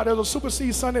believe God. There's a Super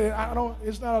Seed Sunday, and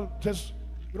we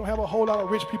don't have a whole lot of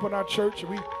rich people in our church.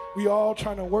 We all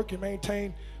trying to work and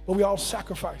maintain, but we all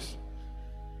sacrifice.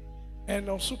 And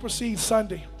on Super Seed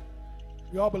Sunday,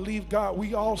 we all believe God.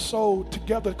 We all sold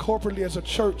together corporately as a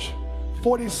church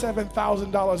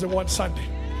 $47,000 in one Sunday.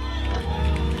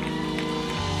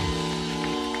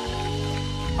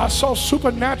 I saw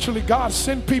supernaturally God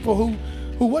send people who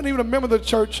wasn't even a member of the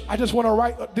church. I just want to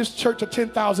write this church a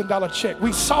 $10,000 check.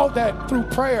 We saw that through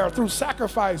prayer, through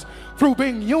sacrifice, through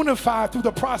being unified through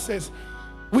the process.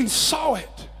 We saw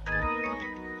it.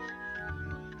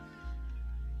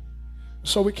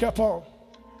 So we kept on.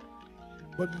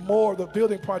 But the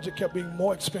building project kept being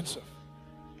more expensive.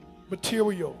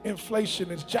 Material, inflation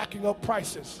is jacking up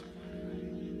prices.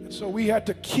 So we had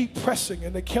to keep pressing,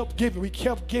 and they kept giving. We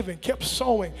kept giving, kept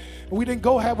sowing. And we didn't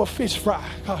go have a fish fry.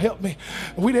 God help me.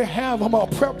 We didn't have a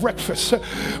prep breakfast.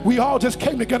 We all just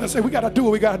came together and said, we got to do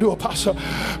what we got to do, Apostle.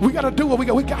 We got to do what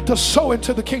we got to sow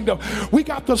into the kingdom. We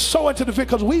got to sow into the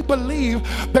because we believe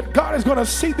that God is going to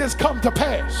see this come to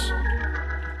pass.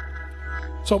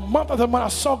 So month after month, I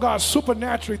saw God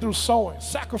supernaturally through sowing,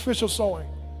 sacrificial sowing,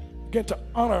 begin to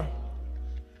honor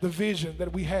the vision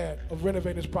that we had of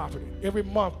renovating this property. Every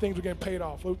month, things were getting paid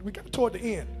off. We got toward the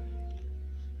end.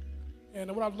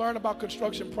 And when I've learned about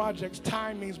construction projects,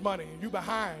 time means money. You're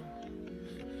behind.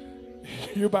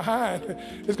 You're behind.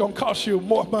 It's going to cost you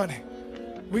more money.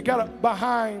 We got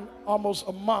behind almost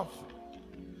a month.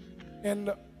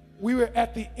 And we were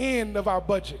at the end of our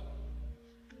budget.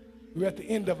 We were at the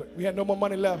end of it. We had no more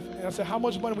money left. And I said, how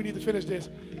much money we need to finish this?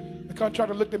 The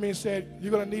contractor looked at me and said,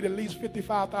 you're going to need at least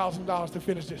 $55,000 to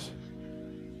finish this.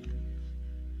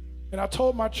 And I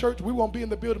told my church we won't be in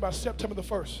the building by September the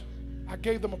 1st. I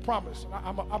gave them a promise.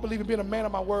 I believe in being a man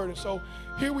of my word. And so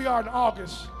here we are in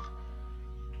August,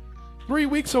 3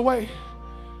 weeks away,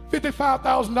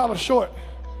 $55,000 short.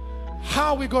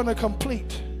 How are we going to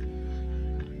complete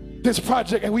this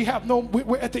project? And we have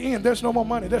we're at the end. There's no more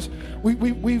money.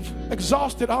 We've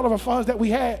exhausted all of our funds that we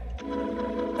had.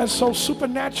 And so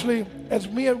supernaturally, as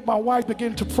me and my wife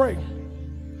began to pray,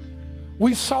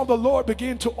 we saw the Lord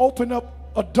begin to open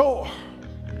up a door.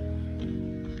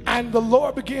 And the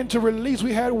Lord began to release.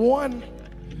 We had one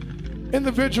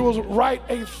individual write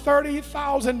a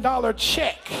 $30,000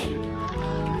 check.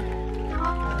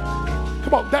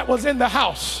 Come on, that was in the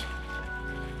house.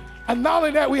 And not only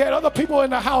that, we had other people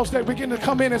in the house that began to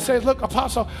come in and say, look,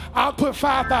 Apostle, I'll put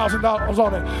 $5,000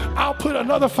 on it. I'll put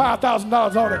another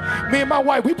 $5,000 on it. Me and my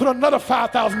wife, we put another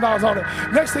 $5,000 on it.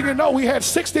 Next thing you know, we had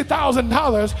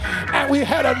 $60,000 and we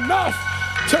had enough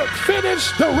to finish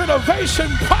the renovation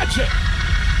project.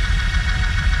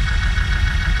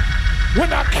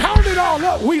 When I counted it all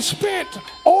up, we spent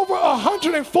over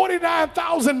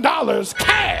 $149,000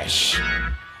 cash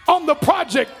on the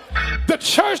project. The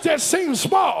church that seems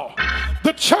small,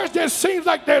 the church that seems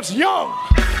like there's young,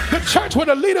 the church where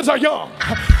the leaders are young,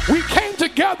 we came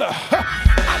together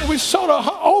and we sold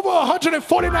over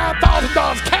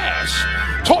 $149,000 cash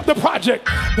toward the project.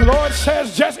 The Lord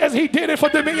says, just as he did it for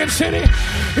Dominion City,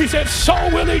 he said, so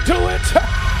will he do it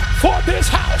for this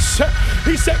house.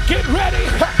 He said, get ready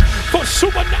for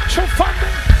supernatural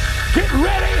funding. Get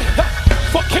ready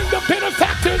for kingdom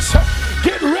benefactors.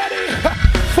 Get ready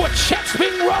for checks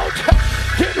being wrote.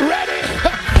 Get ready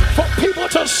for people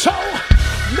to sow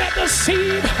mega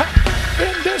seed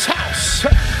in this house.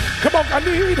 Come on, I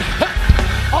need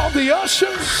all the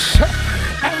ushers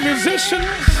and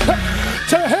musicians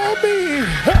to help me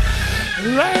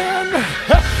land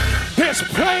this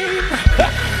plane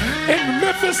in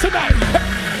Memphis tonight.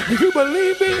 If you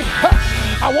believe me,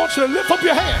 I want you to lift up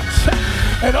your hands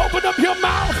and open up your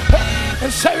mouth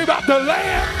and say about the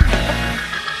land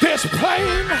this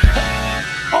plane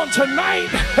on tonight.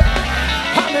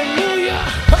 Hallelujah.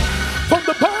 For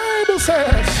the Bible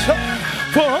says,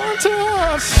 for unto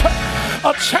us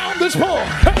a child is born,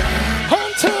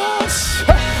 unto us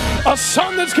a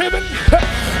son is given,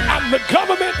 and the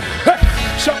government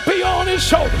shall be on his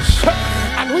shoulders,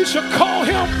 and we shall call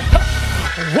him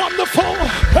Wonderful.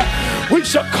 We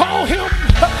shall call him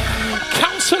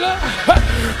Counselor.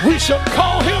 We shall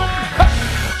call him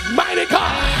Mighty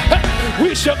God.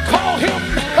 We shall call him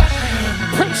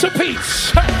Prince of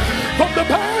Peace. But the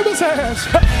Bible says,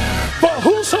 for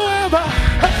whosoever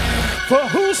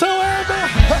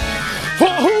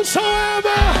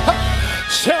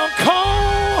shall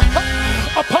call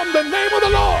upon the name of the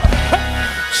Lord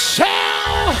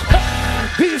shall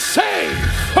be saved.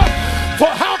 For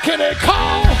how can they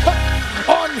call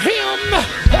on him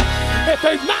if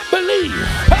they not believe?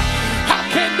 How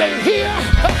can they hear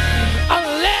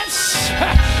unless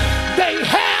they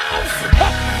have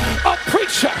a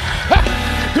preacher?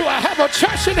 Do I have a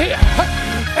church in here?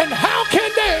 And how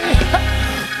can they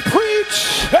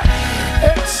preach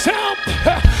except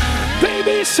they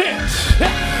be sent?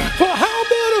 For how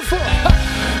beautiful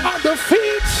are the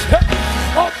feet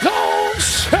of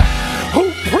those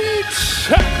who preach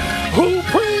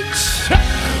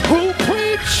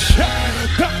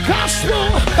the gospel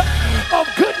of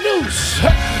good news.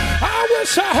 I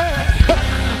wish I had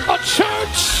a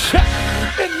church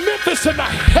in Memphis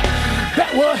tonight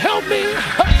that will help me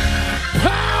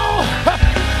plow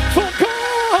for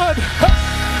God,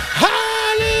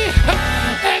 highly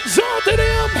exalted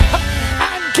him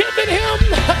and given him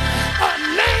a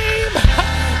name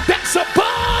that's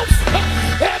above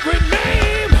every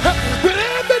name. With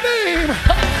every name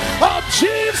of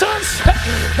Jesus,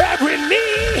 every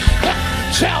knee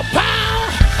shall bow,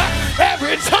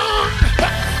 every tongue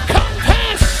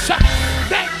confess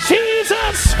that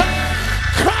Jesus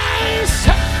Christ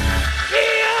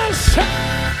is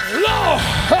Lord.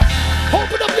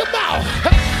 Open up your mouth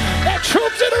at True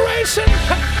Generation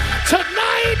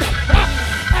tonight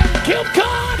and give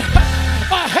God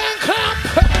a hand clap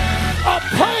of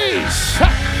praise.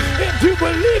 If you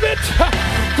believe it,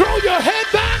 throw your head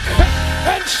back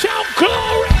and shout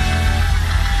glory.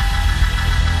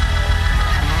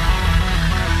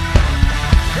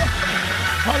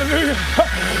 Hallelujah.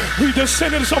 We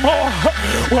descended some more.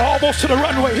 We're almost to the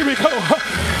runway. Here we go.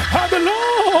 The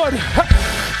Lord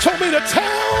told me to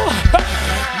tell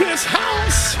this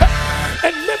house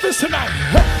in Memphis tonight.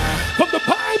 But the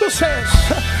Bible says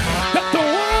that the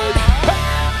word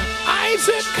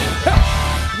Isaac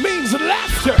means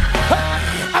laughter.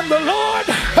 And the Lord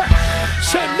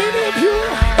said, many of you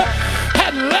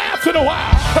hadn't laughed in a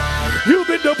while. You've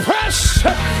been depressed,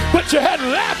 but you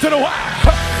hadn't laughed in a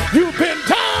while. You've been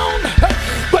down,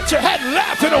 but you hadn't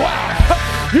laughed in a while.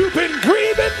 You've been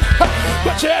grieving,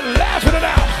 but you hadn't laughed in it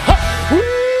out.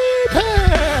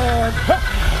 Weeping.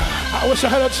 I wish I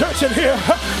had a church in here.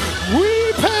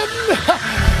 Weeping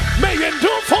may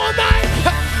endure for a night,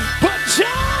 but joy,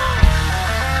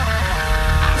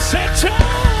 I said joy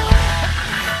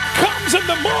comes in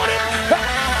the morning.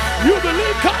 You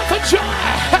believe God for joy.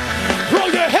 Throw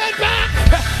your head back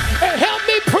and help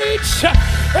me preach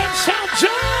and shout joy.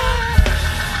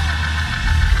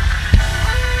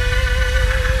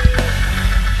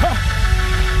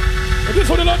 This is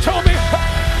what the Lord told me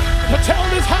to tell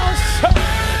this house,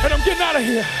 and I'm getting out of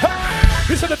here.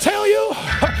 He said to tell you,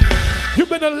 you've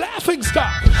been a laughing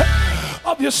stock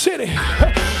of your city.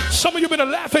 Some of you have been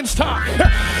a laughing stock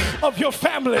of your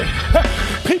family.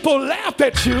 People laughed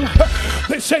at you.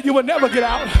 They said you would never get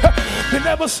out. They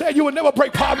never said you would never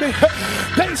break poverty.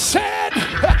 They said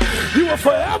you will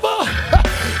forever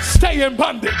stay in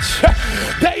bondage.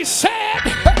 They said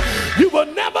you will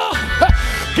never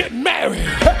get married.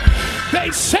 They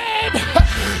said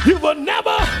you will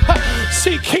never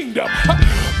see kingdom.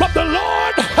 But the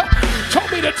Lord told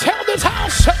me to tell this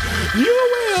house, you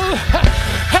will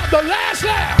have the last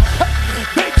laugh.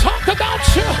 They talked about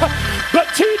you, but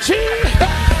TG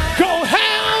gon'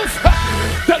 have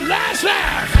the last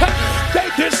laugh. They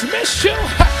dismissed you,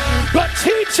 but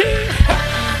TG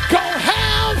gon'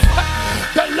 have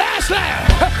the last laugh.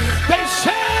 They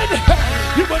said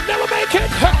you will never make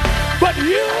it, but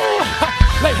you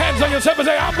lay hands on yourself and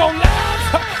say, I'm gonna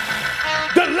laugh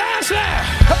the last laugh.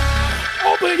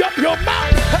 Open up your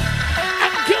mouth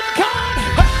and give God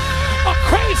a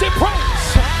crazy praise.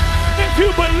 If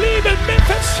you believe in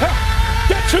Memphis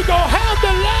that you're gonna have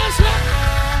the last laugh.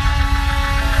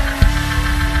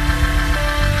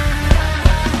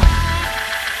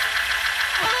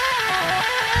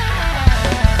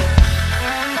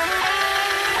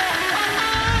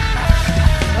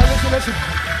 Now listen,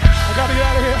 I gotta get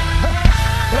out of here.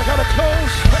 But I gotta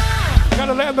close. I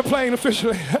gotta land the plane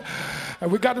officially.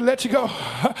 And we got to let you go.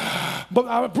 But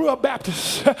I grew up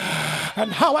Baptist.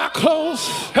 And how I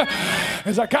close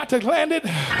is I got to land it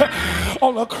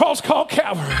on a cross called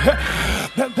Calvary.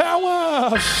 That there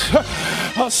was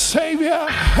a Savior,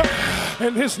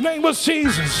 and his name was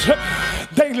Jesus.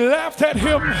 They laughed at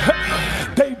him.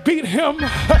 They beat him.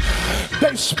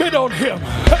 They spit on him.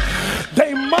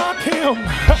 They mocked him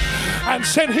and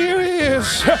said, here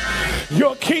is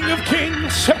your King of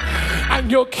Kings and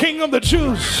your King of the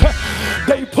Jews.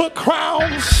 They put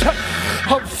crowns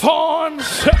of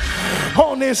thorns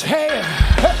on his head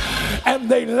and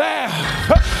they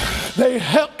laughed. They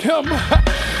helped him.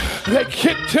 They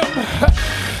kicked him,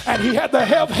 and he had to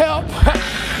have help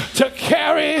to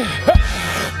carry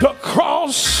the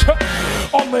cross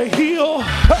on the hill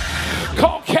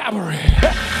called Calvary.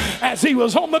 As he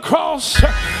was on the cross,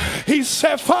 he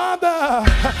said, Father,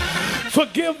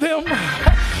 forgive them,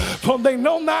 for they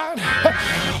know not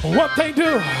what they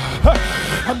do.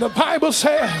 And the Bible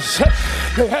says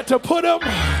they had to put him,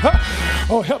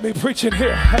 oh, help me preach in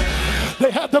here.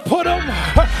 They had to put him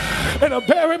in a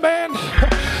buried man.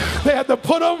 They had to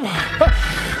put him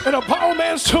in a borrowed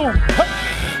man's tomb.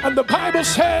 And the Bible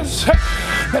says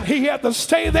that he had to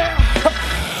stay there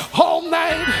all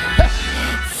night.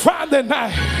 Friday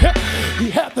night, he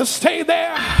had to stay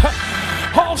there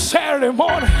all Saturday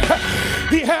morning.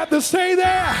 He had to stay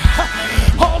there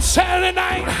all Saturday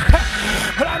night.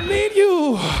 But I need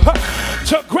you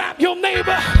to grab your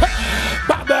neighbor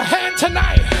by the hand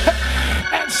tonight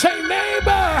and say,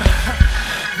 neighbor,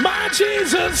 my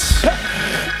Jesus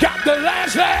got the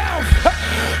last laugh,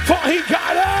 for he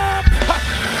got up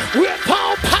with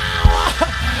all power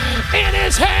in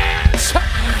his hands.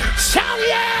 Shout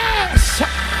yes!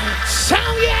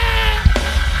 Shout yes!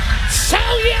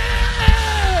 Shout yes!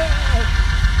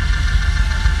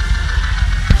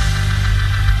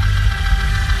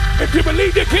 If you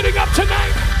believe you're getting up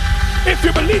tonight, if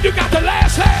you believe you got the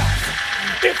last laugh,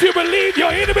 if you believe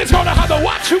your enemy's gonna have to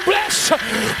watch you bless,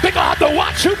 they're gonna have to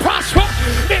watch you prosper.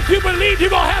 If you believe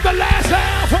you're gonna have the last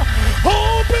laugh,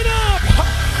 open up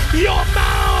your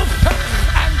mouth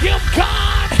and give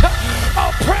God a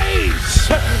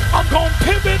praise. I'm gonna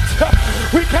pivot.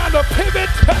 We gotta pivot.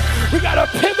 We gotta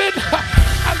pivot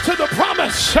into the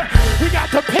promise. We got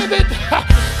to pivot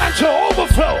into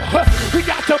overflow. We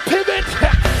got to pivot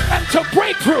into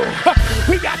breakthrough.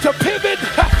 We got to pivot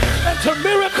into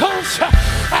miracles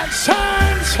and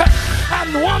signs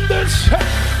and wonders.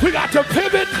 We got to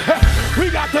pivot. We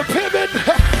got to pivot.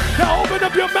 Now open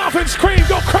up your mouth and scream.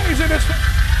 Go crazy in this. Come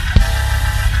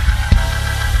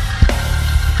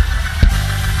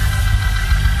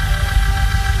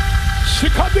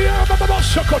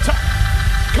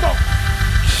on.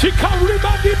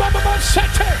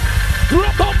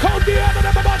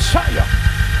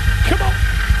 Come on.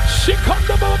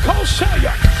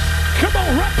 Come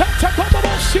on.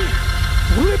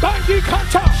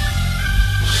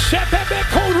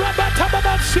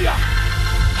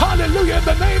 Hallelujah. In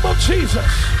the name of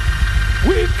Jesus,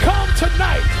 we've come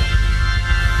tonight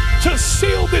to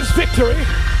seal this victory.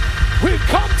 We've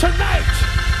come tonight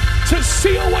to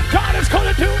seal what God is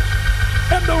going to do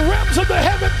in the realms of the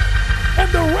heaven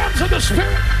and the realms of the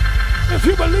spirit. If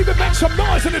you believe it, make some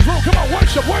noise in this room. Come on,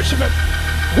 worship him.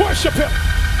 Worship him.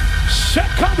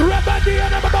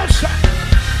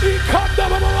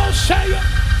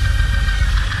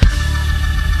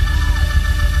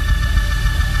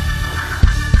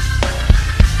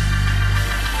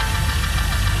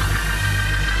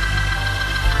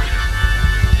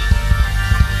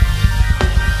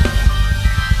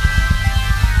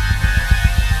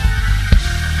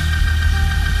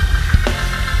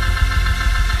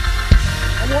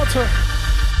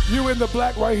 You in the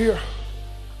black right here.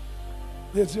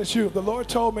 It's you. The Lord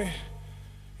told me,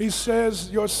 he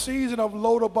says, your season of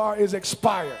Lodabar is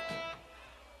expired.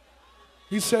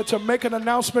 He said to make an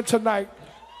announcement tonight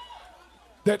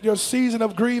that your season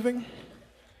of grieving,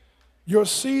 your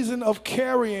season of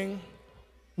carrying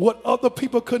what other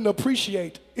people couldn't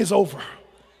appreciate is over.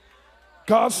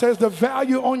 God says the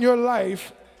value on your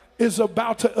life is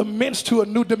about to immense to a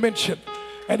new dimension.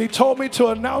 And he told me to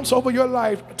announce over your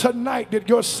life tonight that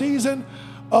your season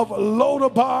of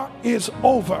Lodabar is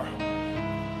over.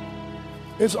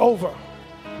 It's over.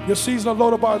 Your season of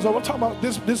Lodabar is over. I'm talking about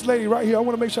this lady right here. I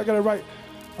want to make sure I got it right.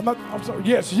 I'm sorry.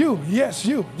 Yes, you. Yes,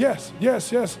 you. Yes.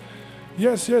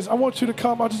 I want you to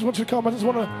come. I just want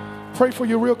to pray for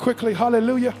you real quickly.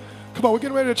 Hallelujah. Come on, we're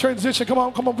getting ready to transition. Come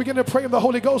on. Begin to pray in the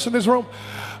Holy Ghost in this room.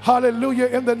 Hallelujah.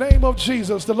 In the name of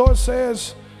Jesus, the Lord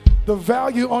says, the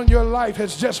value on your life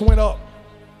has just went up.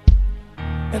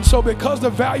 And so because the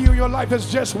value of your life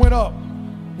has just went up,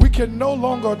 we can no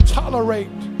longer tolerate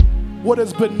what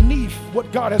is beneath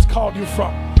what God has called you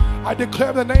from. I declare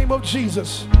in the name of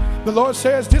Jesus, the Lord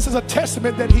says this is a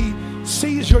testament that he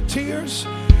sees your tears,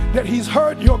 that he's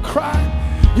heard your cry.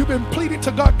 You've been pleading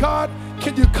to God, God,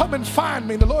 can you come and find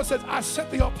me? And the Lord says, I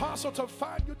sent the apostle to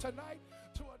find you tonight.